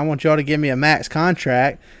Miami and I want y'all to give me a max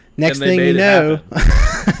contract. Next thing you know,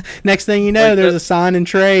 there's a sign and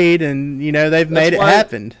trade, and they've made it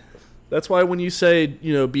happen. That's why when you say,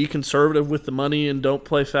 be conservative with the money and don't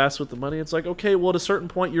play fast with the money, it's like, okay, well, at a certain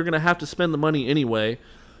point, you're going to have to spend the money anyway,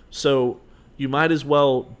 so you might as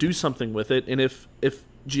well do something with it. And if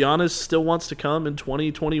Giannis still wants to come in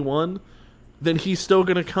 2021, then he's still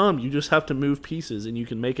going to come. You just have to move pieces, and you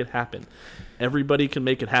can make it happen. Everybody can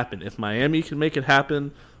make it happen. If Miami can make it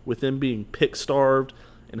happen with them being pick-starved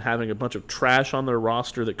and having a bunch of trash on their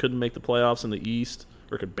roster that couldn't make the playoffs in the East,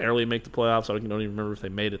 or could barely make the playoffs. I don't even remember if they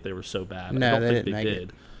made it. They were so bad. No, I don't think they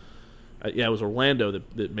did. It was Orlando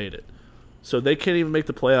that made it. So they can't even make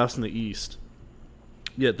the playoffs in the East.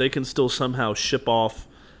 Yet they can still somehow ship off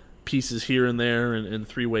pieces here and there and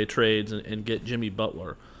three-way trades and get Jimmy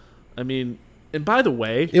Butler. I mean, and by the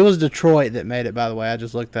way... It was Detroit that made it, by the way. I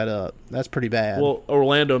just looked that up. That's pretty bad. Well,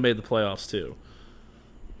 Orlando made the playoffs too.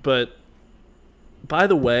 But, by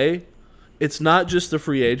the way, it's not just the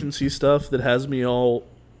free agency stuff that has me all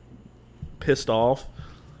pissed off.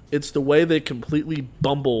 It's the way they completely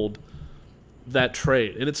bumbled that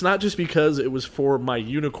trade. And it's not just because it was for my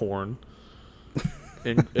unicorn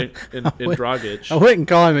in Dragic. I wouldn't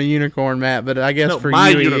call him a unicorn, Matt, but I guess No, for my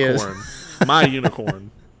you unicorn. he is. My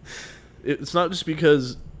unicorn. It's not just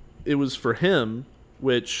because it was for him,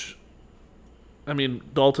 which, I mean,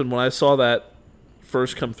 Dalton, when I saw that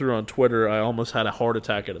first come through on Twitter, I almost had a heart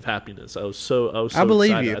attack out of happiness. I was so I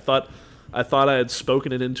believe excited. you. I thought I had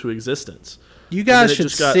spoken it into existence. You guys should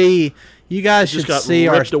see. You guys Just should got see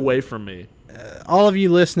ripped away from me. all of you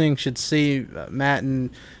listening should see Matt and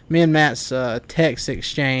me and Matt's text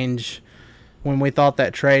exchange when we thought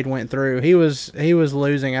that trade went through. He was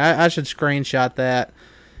losing. I should screenshot that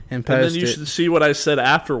and post it. And then you should see what I said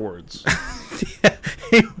afterwards.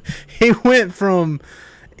 he went from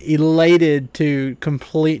elated to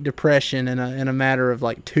complete depression in a matter of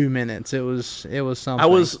like 2 minutes. It was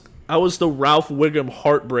something. I was the Ralph Wiggum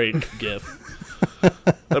heartbreak gif.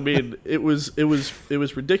 I mean, it was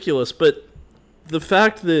ridiculous. But the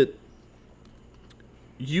fact that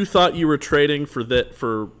you thought you were trading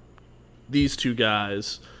for these two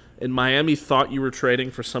guys, and Miami thought you were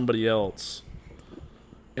trading for somebody else,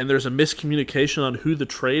 and there's a miscommunication on who the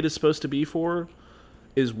trade is supposed to be for,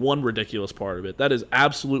 is one ridiculous part of it. That is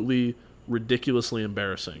absolutely ridiculously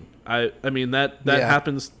embarrassing. I mean that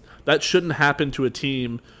happens. That shouldn't happen to a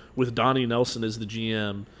team with Donnie Nelson as the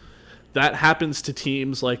GM. That happens to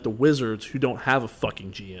teams like the Wizards who don't have a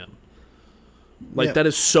fucking GM. That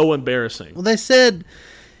is so embarrassing. Well, they said,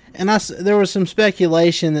 and there was some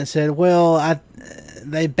speculation that said, well,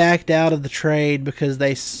 they backed out of the trade because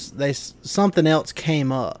they something else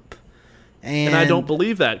came up. And I don't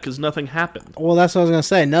believe that because nothing happened. Well, that's what I was going to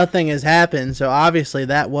say. Nothing has happened, so obviously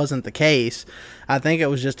that wasn't the case. I think it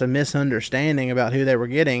was just a misunderstanding about who they were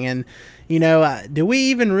getting. And, do we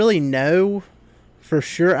even really know for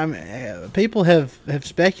sure? I mean, people have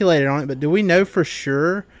speculated on it, but do we know for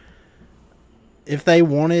sure if they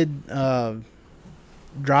wanted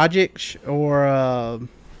Dragic or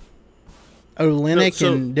Olynyk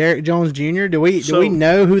and Derek Jones Jr.? Do we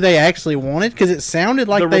know who they actually wanted? Because it sounded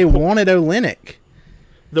like they wanted Olynyk.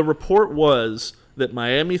 The report was that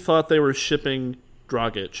Miami thought they were shipping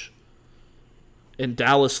Dragic, and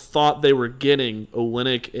Dallas thought they were getting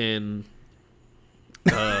Olynyk and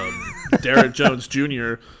Derek Jones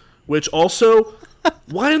Jr., which also,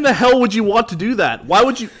 why in the hell would you want to do that? Why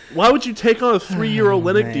would you take on a 3-year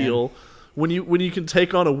Olynyk deal when you can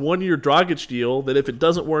take on a 1-year Dragic deal that if it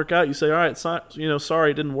doesn't work out, you say, all right,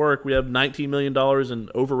 sorry, it didn't work. We have $19 million in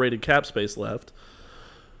overrated cap space left.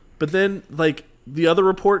 But then, the other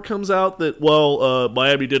report comes out that,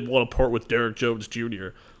 Miami didn't want to part with Derek Jones Jr.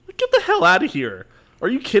 Get the hell out of here. Are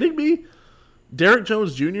you kidding me? Derek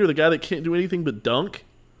Jones Jr., the guy that can't do anything but dunk?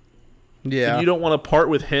 Yeah. And you don't want to part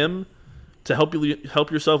with him to help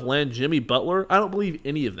yourself land Jimmy Butler? I don't believe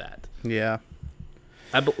any of that. Yeah.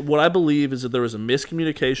 What I believe is that there was a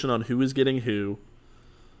miscommunication on who was getting who,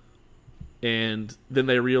 and then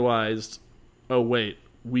they realized, oh, wait,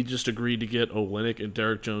 we just agreed to get Olynyk and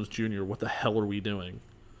Derek Jones Jr. What the hell are we doing?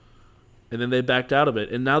 And then they backed out of it,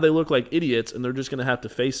 and now they look like idiots, and they're just going to have to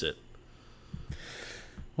face it.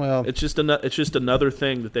 Well, it's just another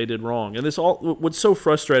thing that they did wrong. And what's so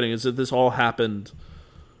frustrating is that this all happened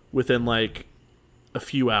within a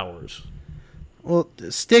few hours. Well, I'm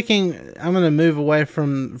going to move away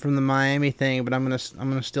from the Miami thing, but I'm going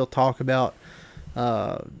to still talk about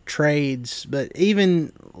trades. But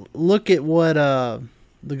even look at what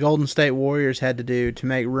the Golden State Warriors had to do to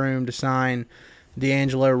make room to sign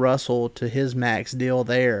D'Angelo Russell to his max deal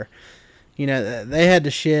there. They had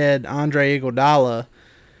to shed Andre Iguodala,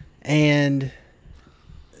 and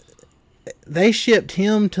they shipped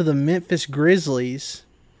him to the Memphis Grizzlies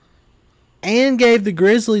and gave the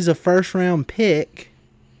Grizzlies a first-round pick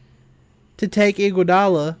to take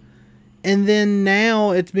Iguodala. And then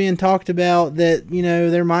now it's being talked about that,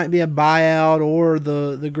 there might be a buyout or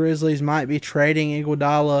the Grizzlies might be trading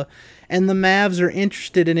Iguodala, and the Mavs are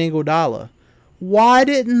interested in Iguodala. Why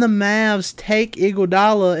didn't the Mavs take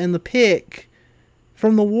Iguodala in the pick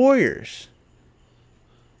from the Warriors?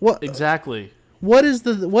 What exactly? What is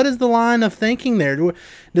the line of thinking there? Do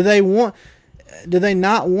they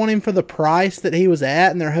not want him for the price that he was at,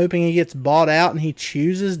 and they're hoping he gets bought out and he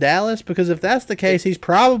chooses Dallas? Because if that's the case, he's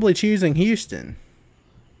probably choosing Houston.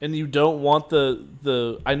 And you don't want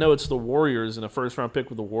the I know it's the Warriors, and a first-round pick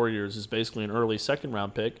with the Warriors is basically an early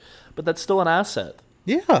second-round pick, but that's still an asset.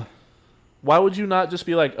 Yeah. Why would you not just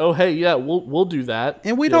be like, oh, hey, yeah, we'll do that?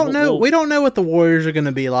 And we don't know what the Warriors are going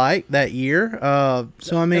to be like that year. And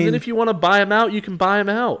then if you want to buy him out, you can buy him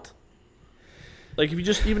out. Like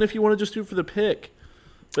even if you want to just do it for the pick,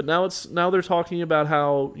 but now they're talking about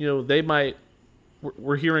how they might.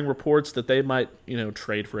 We're hearing reports that they might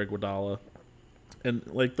trade for Iguodala, and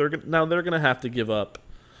like they're gonna have to give up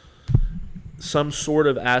some sort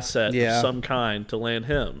of asset of some kind to land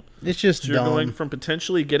him. It's just so you're dumb. going from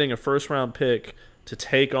potentially getting a first-round pick to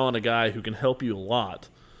take on a guy who can help you a lot,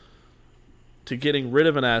 to getting rid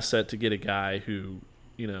of an asset to get a guy who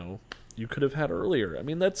you could have had earlier. I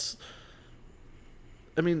mean,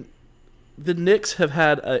 the Knicks have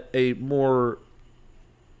had a more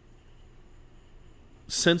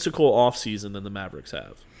sensical offseason than the Mavericks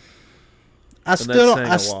have. I still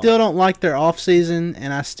don't like their offseason,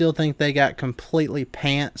 and I still think they got completely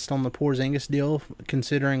pantsed on the Porzingis deal,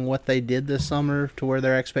 considering what they did this summer to where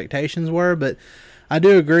their expectations were. But I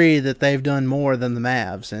do agree that they've done more than the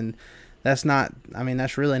Mavs, and that's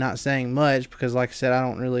really not saying much because, like I said, I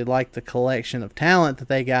don't really like the collection of talent that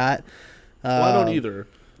they got. Well, I don't either.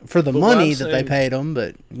 For the money that they paid them,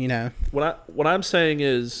 but what I'm saying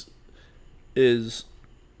is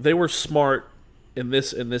they were smart in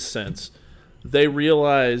this sense. They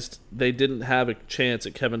realized they didn't have a chance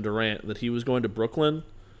at Kevin Durant, that he was going to Brooklyn.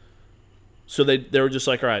 So they were just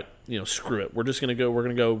like, all right, screw it. We're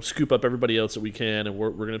gonna go scoop up everybody else that we can, and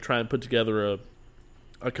we're gonna try and put together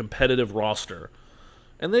a competitive roster.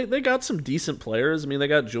 And they got some decent players. I mean, they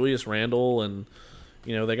got Julius Randle, and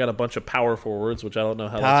they got a bunch of power forwards, which I don't know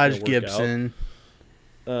how that's Taj gonna work Gibson.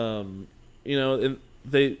 out. And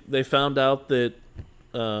they found out that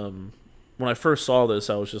when I first saw this,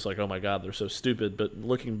 I was just like, oh my God, they're so stupid. But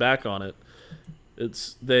looking back on it,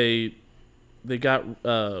 it's they got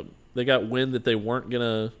wind that they weren't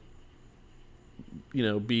gonna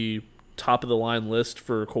be top of the line list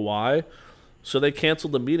for Kawhi, so they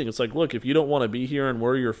canceled the meeting. It's like, look, if you don't want to be here and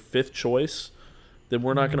we're your fifth choice, then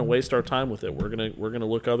we're not going to waste our time with it. We're gonna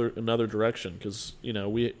look another direction because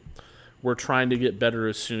we're trying to get better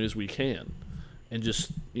as soon as we can, and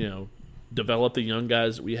just develop the young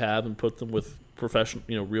guys that we have and put them with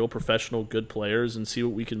real professional good players and see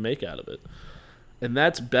what we can make out of it. And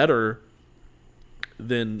that's better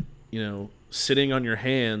than sitting on your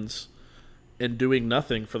hands and doing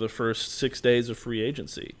nothing for the first 6 days of free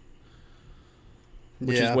agency.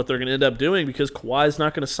 Which is what they're going to end up doing, because Kawhi's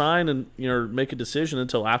not going to sign and make a decision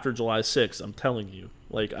until after July 6th. I'm telling you,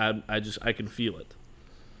 like I can feel it.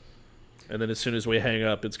 And then as soon as we hang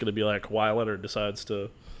up, it's going to be like Kawhi Leonard decides to,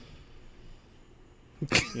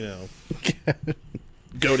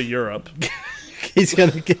 go to Europe. He's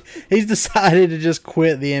decided to just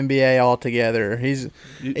quit the NBA altogether. He's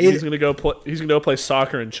going to go play. He's going to go play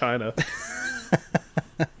soccer in China.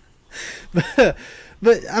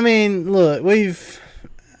 But I mean, look,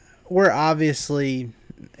 we're obviously,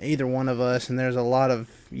 either one of us, and there's a lot of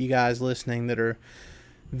you guys listening that are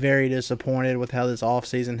very disappointed with how this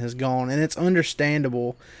offseason has gone, and it's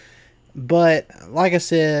understandable. But like I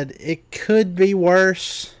said, it could be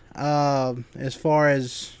worse as far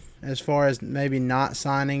as maybe not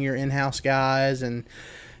signing your in-house guys and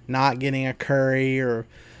not getting a Curry or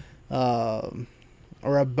a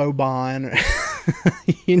Boban.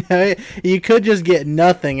 You could just get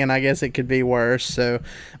nothing, and I guess it could be worse. So,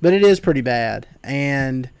 but it is pretty bad,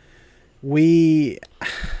 and I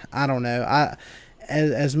don't know.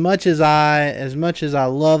 As much as I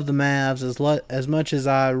love the Mavs, as much as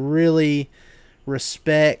I really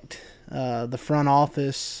respect the front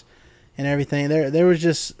office and everything, there was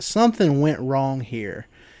just something went wrong here,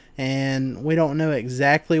 and we don't know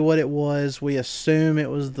exactly what it was. We assume it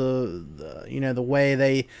was the way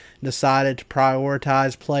they decided to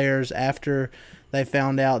prioritize players after they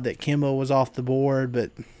found out that Kemba was off the board,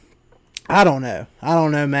 but I don't know,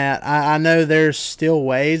 Matt. I know there's still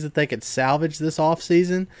ways that they could salvage this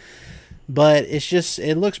offseason, but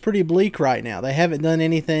it looks pretty bleak right now. They haven't done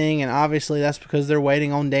anything, and obviously that's because they're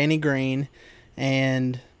waiting on Danny Green.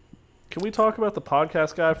 And can we talk about the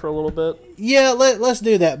podcast guy for a little bit? Yeah, let's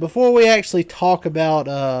do that before we actually talk about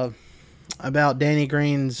Danny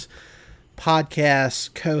Green's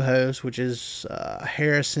podcast co-host, which is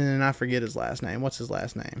Harrison, and I forget his last name. What's his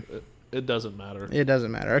last name? It doesn't matter. It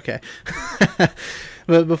doesn't matter. Okay.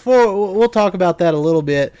 But before we'll talk about that a little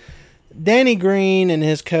bit. Danny Green and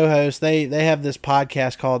his co-host, they have this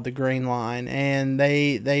podcast called The Green Line, and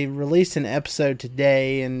they released an episode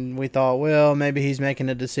today, and we thought, well, maybe he's making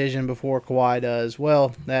a decision before Kawhi does.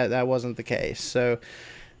 Well, that wasn't the case. So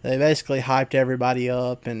they basically hyped everybody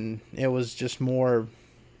up, and it was more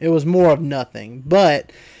of nothing.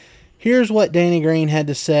 But here's what Danny Green had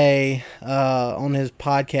to say on his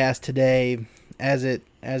podcast today as it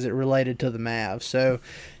related to the Mavs. So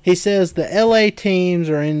he says the LA teams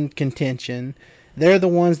are in contention, they're the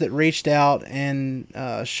ones that reached out and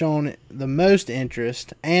shown the most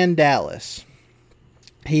interest, and Dallas.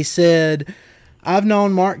 He said, I've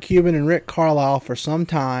known Mark Cuban and Rick Carlisle for some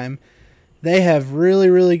time. They have really,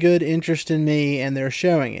 really good interest in me, and they're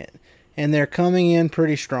showing it. And they're coming in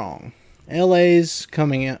pretty strong. LA's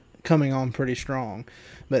coming on pretty strong.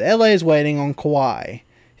 But LA's waiting on Kawhi.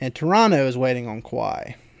 And Toronto is waiting on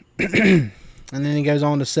Kawhi. And then he goes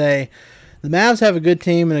on to say, the Mavs have a good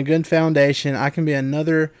team and a good foundation. I can be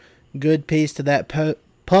another good piece to that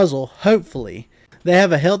puzzle, hopefully. They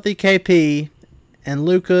have a healthy KP, and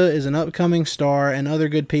Luka is an upcoming star and other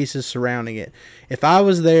good pieces surrounding it. If I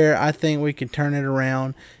was there, I think we could turn it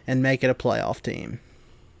around and make it a playoff team.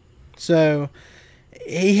 So,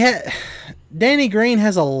 Danny Green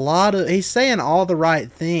has he's saying all the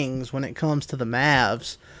right things when it comes to the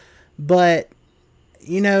Mavs, but,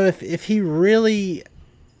 if he really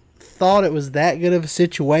thought it was that good of a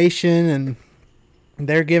situation and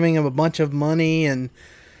they're giving him a bunch of money and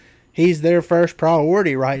he's their first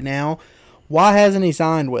priority right now, why hasn't he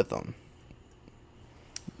signed with them?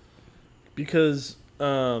 Because,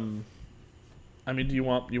 do you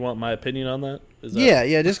want my opinion on that?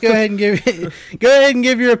 Yeah. Just go ahead and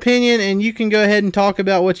give your opinion, and you can go ahead and talk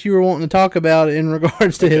about what you were wanting to talk about in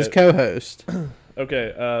regards to his co-host.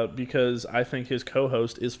 Okay, because I think his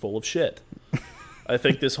co-host is full of shit. I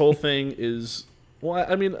think this whole thing is... Well,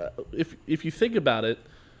 I mean, if you think about it,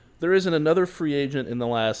 there isn't another free agent in the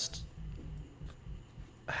last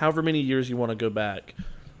however many years you want to go back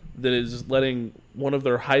that is letting one of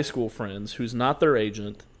their high school friends, who's not their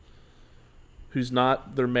agent, who's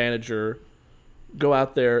not their manager, go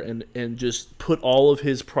out there and just put all of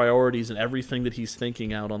his priorities and everything that he's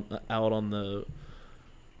thinking out on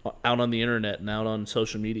the internet and out on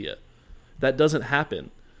social media. That doesn't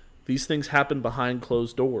happen. These things happen behind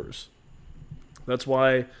closed doors. That's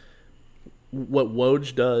why what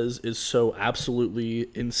Woj does is so absolutely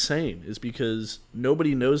insane, is because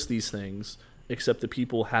nobody knows these things except the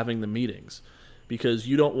people having the meetings. Because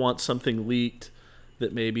you don't want something leaked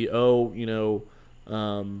that maybe, so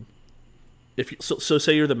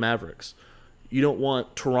say you're the Mavericks. You don't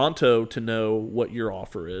want Toronto to know what your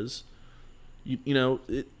offer is. You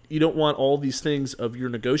don't want all these things of your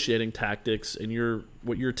negotiating tactics and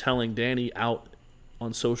what you're telling Danny out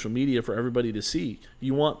on social media for everybody to see.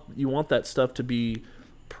 You want that stuff to be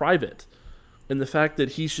private. And the fact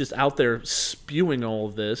that he's just out there spewing all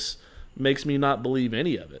of this makes me not believe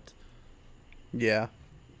any of it. Yeah.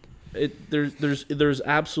 There's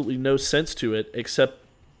absolutely no sense to it except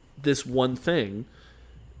this one thing,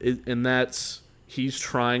 and that's he's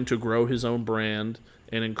trying to grow his own brand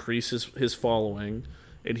and increase his following,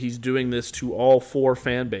 and he's doing this to all four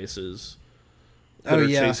fan bases that are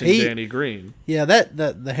chasing Danny Green. Yeah,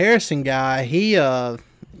 the Harrison guy, he and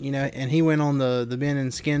he went on the Ben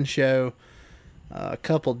and Skin show a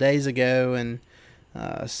couple days ago and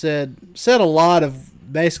said a lot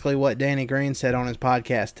of basically what Danny Green said on his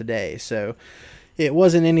podcast today. So it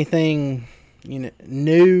wasn't anything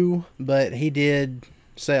new, but he did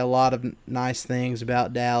say a lot of nice things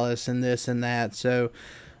about Dallas and this and that. So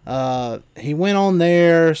he went on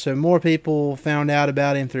there, so more people found out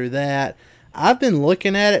about him through that. I've been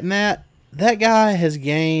looking at it, Matt. That guy has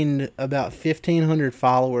gained about 1,500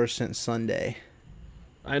 followers since Sunday.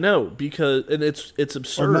 I know, because it's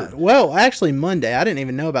absurd. Well, actually Monday. I didn't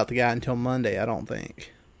even know about the guy until Monday, I don't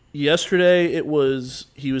think. Yesterday he was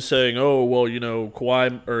saying,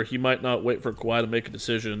 Kawhi, or he might not wait for Kawhi to make a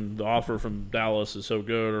decision. The offer from Dallas is so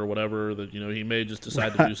good or whatever that, he may just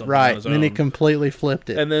decide to do something on his own. And then he completely flipped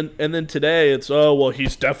it. And then today it's,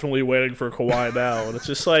 he's definitely waiting for Kawhi now. And it's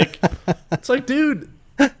just like, dude,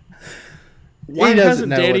 why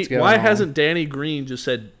hasn't Danny Green just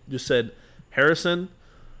said, Harrison,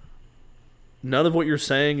 none of what you're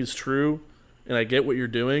saying is true, and I get what you're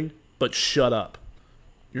doing, but shut up.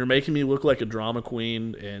 You're making me look like a drama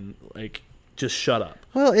queen, and just shut up.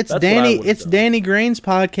 Well, it's Danny Green's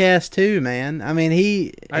podcast too, man. I mean,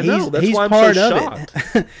 he's why part I'm so of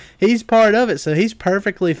shocked. it. He's part of it, so he's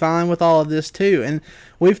perfectly fine with all of this too. And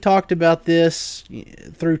we've talked about this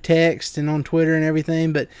through text and on Twitter and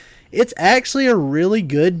everything, but it's actually a really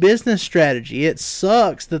good business strategy. It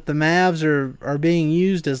sucks that the Mavs are being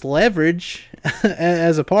used as leverage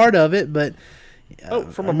as a part of it, but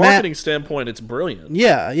from a marketing standpoint, it's brilliant.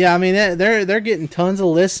 Yeah. I mean, they're getting tons of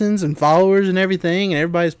listens and followers and everything, and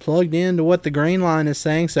everybody's plugged into what the Green Line is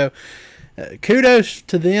saying. So, kudos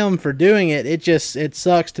to them for doing it. It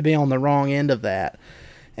sucks to be on the wrong end of that.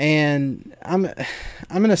 And I'm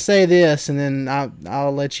gonna say this, and then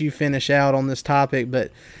I'll let you finish out on this topic.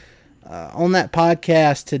 But on that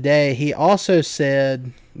podcast today, he also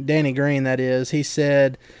said Danny Green, that is, he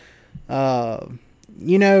said,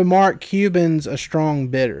 Mark Cuban's a strong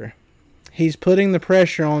bidder. He's putting the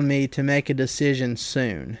pressure on me to make a decision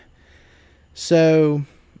soon. So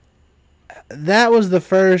that was the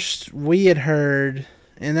first we had heard,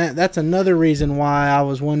 and that's another reason why I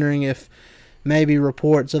was wondering if maybe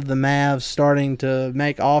reports of the Mavs starting to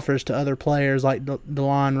make offers to other players like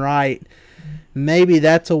DeLon Wright, maybe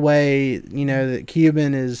that's a way, that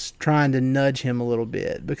Cuban is trying to nudge him a little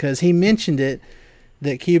bit, because he mentioned it,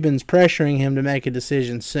 that Cuban's pressuring him to make a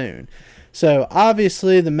decision soon. So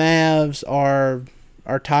obviously the Mavs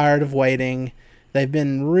are tired of waiting. They've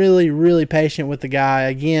been really, really patient with the guy.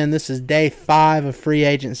 Again, this is day 5 of free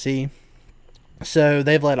agency. So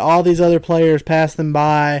they've let all these other players pass them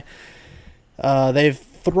by. They've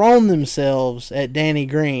thrown themselves at Danny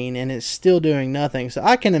Green, and it's still doing nothing. So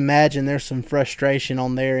I can imagine there's some frustration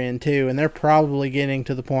on their end too, and they're probably getting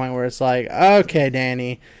to the point where it's like, okay,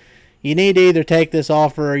 Danny, you need to either take this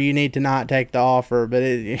offer or you need to not take the offer, but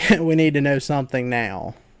we need to know something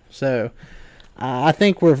now. So I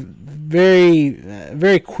think we're very,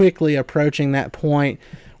 very quickly approaching that point,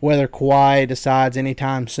 whether Kawhi decides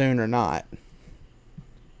anytime soon or not.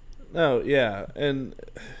 No, yeah, and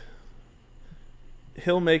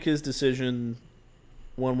he'll make his decision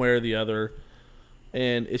one way or the other,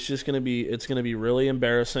 and it's going to be really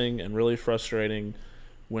embarrassing and really frustrating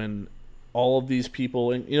when all of these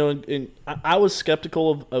people, and I was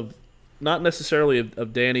skeptical of not necessarily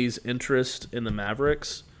of Danny's interest in the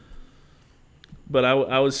Mavericks, but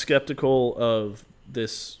I was skeptical of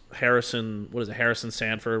this Harrison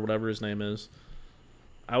Sanford, whatever his name is.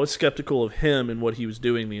 I was skeptical of him and what he was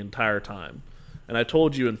doing the entire time. And I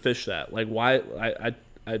told you and Fish that. Like, why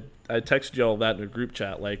I texted y'all that in a group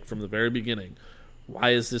chat, like, from the very beginning.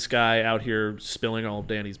 Why is this guy out here spilling all of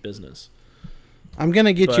Danny's business? I'm going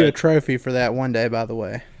to get you a trophy for that one day, by the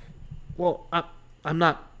way. Well, I'm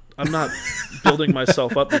not building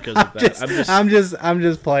myself up because of that. I'm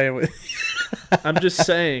just playing with you. I'm just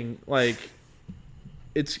saying, like,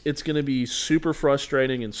 it's going to be super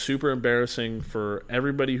frustrating and super embarrassing for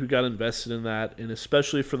everybody who got invested in that, and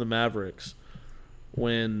especially for the Mavericks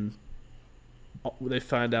when they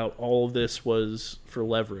find out all of this was for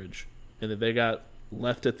leverage and that they got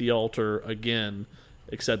left at the altar again,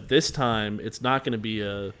 except this time it's not going to be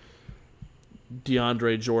a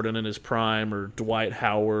DeAndre Jordan in his prime or Dwight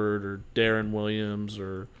Howard or Darren Williams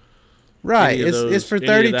or right. It's for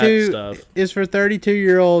 32. It's for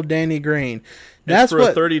 32-year-old Danny Green. That's for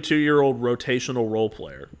a 32-year-old rotational role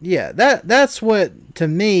player. Yeah, that's what, to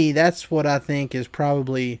me, that's what I think is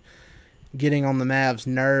probably getting on the Mavs'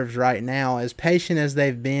 nerves right now. As patient as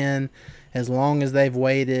they've been, as long as they've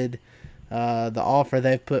waited, the offer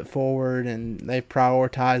they've put forward, and they've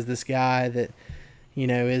prioritized this guy that,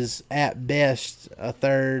 is at best a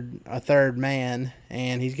third man,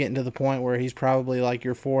 and he's getting to the point where he's probably like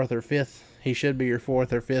your fourth or fifth. He should be your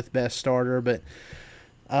fourth or fifth best starter, but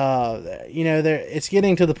it's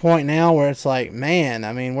getting to the point now where it's like, man,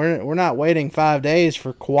 I mean, we're not waiting 5 days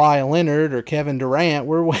for Kawhi Leonard or Kevin Durant.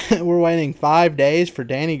 We're waiting 5 days for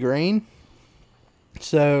Danny Green.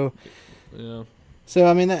 So, yeah. So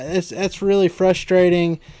I mean, that's really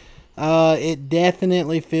frustrating. It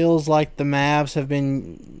definitely feels like the Mavs have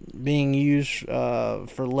been being used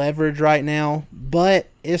for leverage right now, but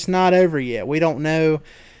it's not over yet. We don't know.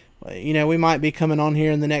 We might be coming on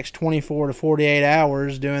here in the next 24 to 48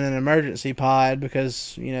 hours doing an emergency pod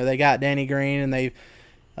because, they got Danny Green and they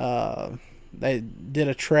did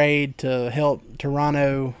a trade to help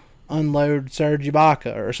Toronto unload Serge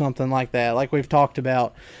Ibaka or something like that, like we've talked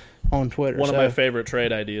about on Twitter. One of my favorite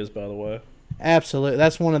trade ideas, by the way. Absolutely.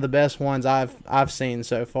 That's one of the best ones I've seen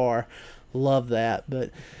so far. Love that.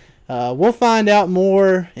 But we'll find out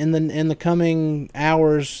more in the coming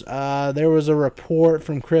hours. There was a report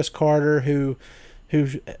from Chris Carter who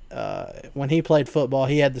when he played football,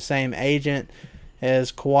 he had the same agent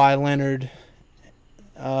as Kawhi Leonard.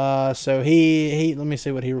 So he let me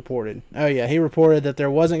see what he reported. Oh yeah, he reported that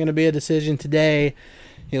there wasn't going to be a decision today.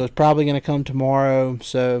 It was probably going to come tomorrow.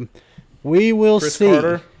 So we will see. Chris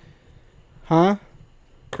Carter? Huh?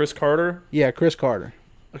 Chris Carter? Yeah, Chris Carter.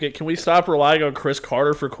 Okay, can we stop relying on Chris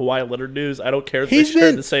Carter for Kawhi Leonard news? I don't care if they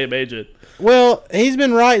share the same agent. Well, he's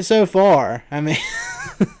been right so far. I mean,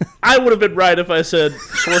 I would have been right if I said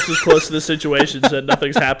sources close to the situation said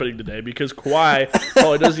nothing's happening today because Kawhi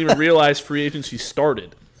probably doesn't even realize free agency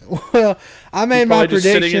started. Well, I made my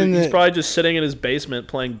prediction he's probably just sitting in his basement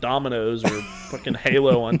playing dominoes or fucking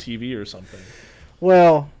Halo on TV or something.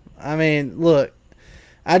 Well, I mean, look,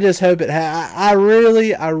 I just hope it. I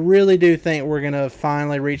really do think we're gonna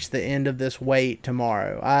finally reach the end of this wait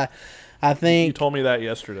tomorrow. I think You told me that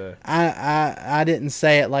yesterday. I didn't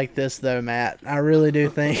say it like this though, Matt. I really do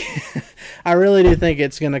think I really do think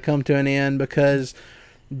it's going to come to an end because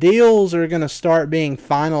deals are going to start being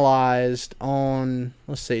finalized on,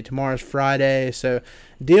 let's see, tomorrow's Friday, so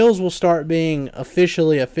deals will start being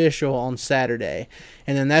officially official on Saturday,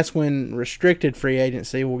 and then that's when restricted free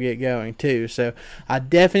agency will get going too. So I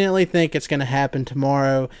definitely think it's going to happen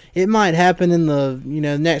tomorrow. It might happen in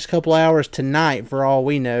the next couple hours tonight for all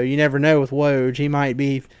we know. You never know with Woj. He might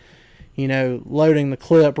be loading the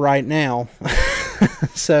clip right now.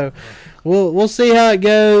 So we'll see how it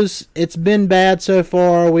goes. It's been bad so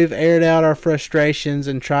far. We've aired out our frustrations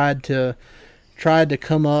and tried to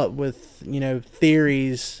come up with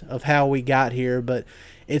theories of how we got here, but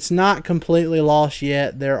it's not completely lost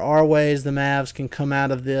yet. There are ways the Mavs can come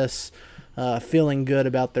out of this feeling good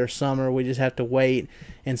about their summer. We just have to wait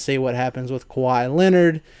and see what happens with Kawhi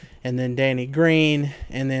Leonard and then Danny Green,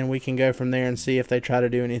 and then we can go from there and see if they try to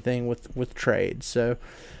do anything with trades. So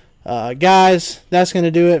guys, that's going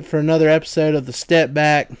to do it for another episode of the Step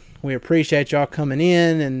Back. We appreciate y'all coming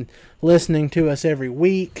in and listening to us every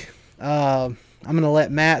week. I'm going to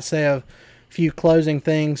let Matt say a few closing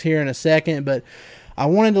things here in a second, but I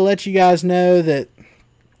wanted to let you guys know that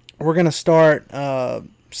we're going to start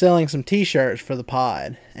selling some t-shirts for the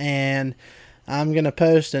pod, and I'm going to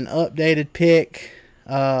post an updated pic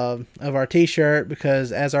of our t-shirt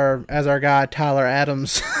because as our guy Tyler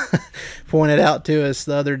Adams pointed out to us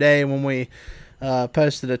the other day when we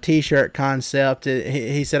posted a t-shirt concept,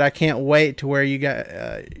 he said, I can't wait to wear you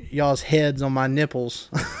got y'all's heads on my nipples.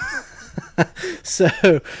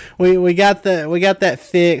 So we got that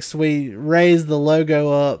fixed. We raised the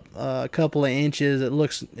logo up a couple of inches. It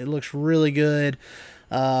looks really good.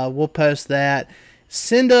 We'll post that.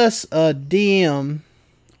 Send us a DM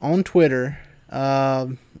on Twitter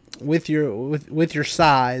with your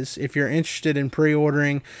size if you're interested in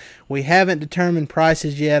pre-ordering. We haven't determined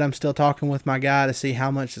prices yet. I'm still talking with my guy to see how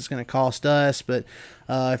much it's going to cost us. But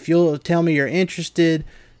if you'll tell me you're interested,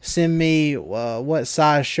 send me what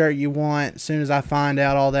size shirt you want. As soon as I find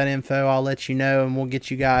out all that info, I'll let you know, and we'll get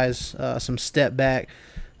you guys some Step Back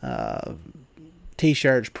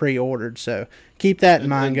t-shirts pre-ordered. So keep that in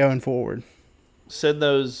mind going forward. Send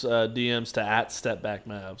those DMs to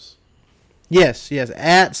 @StepBackMavs. Yes,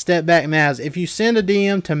 at Step Back Mavs. If you send a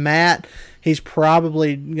DM to Matt, he's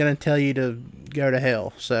probably going to tell you to go to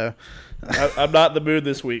hell. So I'm not in the mood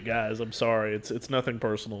this week, guys. I'm sorry. It's nothing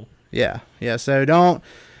personal. Yeah. So don't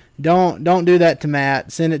do that to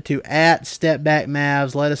Matt. Send it to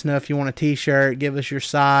 @StepBackMavs. Let us know if you want a t-shirt. Give us your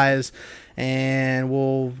size, and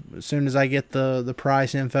we'll, as soon as I get the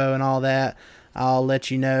price info and all that, I'll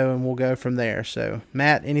let you know, and we'll go from there. So,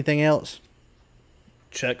 Matt, anything else?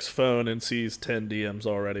 Checks phone and sees 10 DMs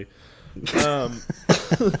already. No,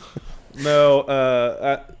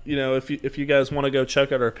 if you guys want to go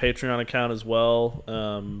check out our Patreon account as well,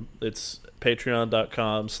 it's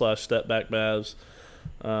patreon.com/StepBackMavs.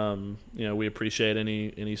 We appreciate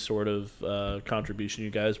any sort of contribution you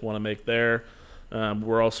guys want to make there.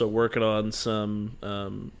 We're also working on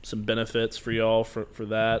some benefits for y'all for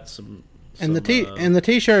that. And the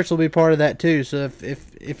t-shirts will be part of that too. So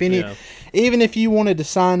if any, even if you wanted to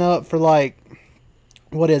sign up for like,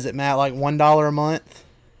 what is it, Matt? Like $1 a month.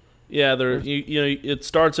 Yeah, it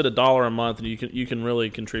starts at $1 a month, and you can really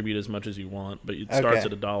contribute as much as you want, but it starts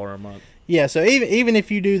at $1 a month. Yeah, so even if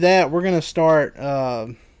you do that, we're gonna start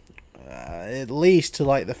at least to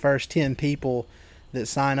like the first 10 people that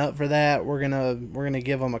sign up for that. We're gonna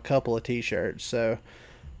give them a couple of t-shirts. So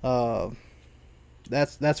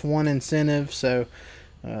that's one incentive. So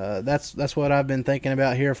that's what I've been thinking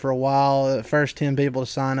about here for a while. The first 10 people to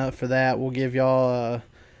sign up for that, we'll give y'all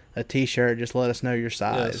a t-shirt. Just let us know your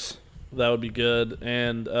size. Yes, that would be good.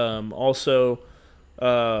 And also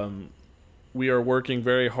we are working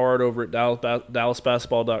very hard over at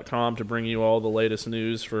DallasBasketball.com to bring you all the latest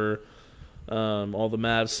news for all the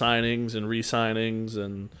Mavs signings and re-signings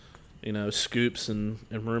and scoops and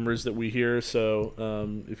rumors that we hear. So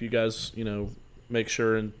if you guys make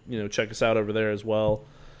sure and check us out over there as well.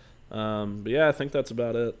 But yeah, I think that's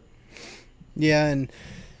about it. Yeah, and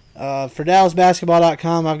for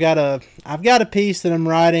DallasBasketball.com, I've got a piece that I'm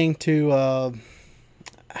writing to.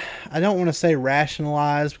 I don't want to say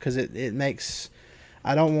rationalize because it makes.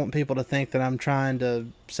 I don't want people to think that I'm trying to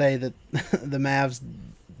say that the Mavs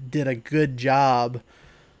did a good job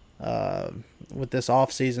with this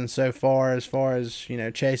offseason so far as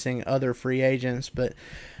chasing other free agents, but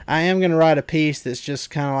I am going to write a piece that's just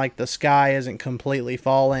kind of like the sky isn't completely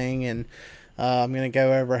falling, and I'm going to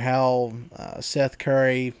go over how Seth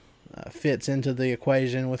Curry fits into the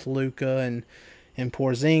equation with Luka, and and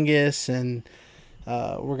Porzingis, and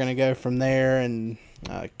we're going to go from there and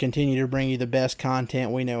continue to bring you the best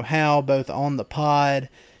content we know how, both on the pod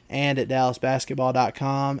and at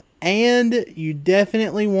DallasBasketball.com. And you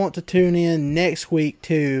definitely want to tune in next week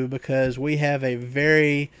too, because we have a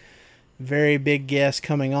very, very big guest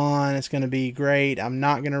coming on. It's going to be great. I'm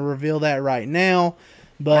not going to reveal that right now,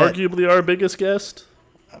 but arguably our biggest guest.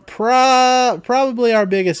 Probably our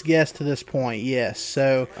biggest guest to this point, yes.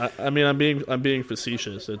 So I'm being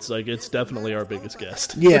facetious. It's definitely our biggest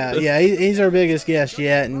guest. yeah, he's our biggest guest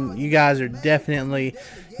yet, and you guys are definitely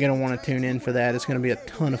gonna want to tune in for that. It's gonna be a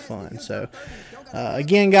ton of fun. So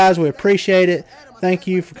again, guys, we appreciate it. Thank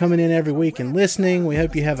you for coming in every week and listening. We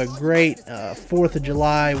hope you have a great 4th of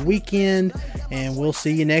July weekend, and we'll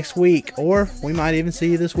see you next week. Or we might even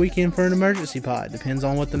see you this weekend for an emergency pod. Depends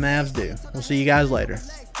on what the Mavs do. We'll see you guys later.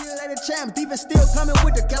 Champ, even still coming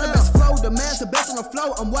with the cannabis flow. The man's the best on the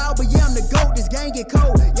flow. I'm wild, but yeah, I'm the GOAT. This gang get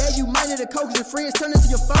cold. Yeah, you might need a coke, cause your friends turn into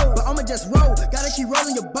your foe. But I'ma just roll. Gotta keep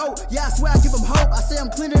rolling your boat. Yeah, I swear I give them hope. I say I'm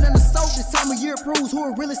cleaner than the soap. This time of year proves who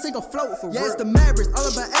will really sink afloat. For yeah, real. It's the Mavericks, all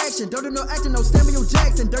about action. Don't do no acting, no Samuel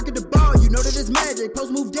Jackson. Dirk at the ball, you know that it's magic. Post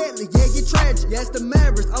move deadly, yeah, get tragic. Yeah, it's the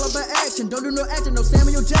Mavericks, all about action. Don't do no acting, no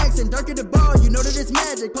Samuel Jackson. Dirk at the ball, you know that it's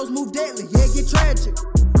magic. Post move deadly, yeah, get tragic.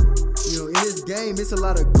 You know, in this game, it's a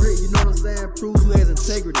lot of grit, you know what I'm saying? Proves who has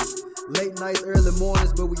integrity. Late nights, early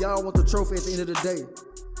mornings, but we all want the trophy at the end of the day.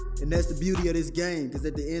 And that's the beauty of this game, because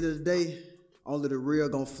at the end of the day, only the real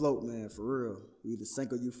gonna float, man, for real. You either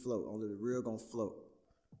sink or you float. Only the real gonna float.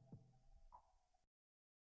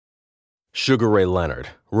 Sugar Ray Leonard,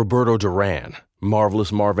 Roberto Duran,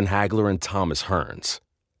 Marvelous Marvin Hagler, and Thomas Hearns.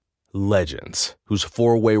 Legends, whose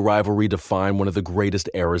four-way rivalry defined one of the greatest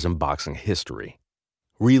eras in boxing history.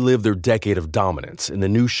 Relive their decade of dominance in the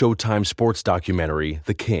new Showtime sports documentary,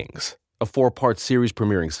 The Kings, a 4-part series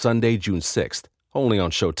premiering Sunday, June 6th, only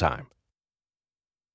on Showtime.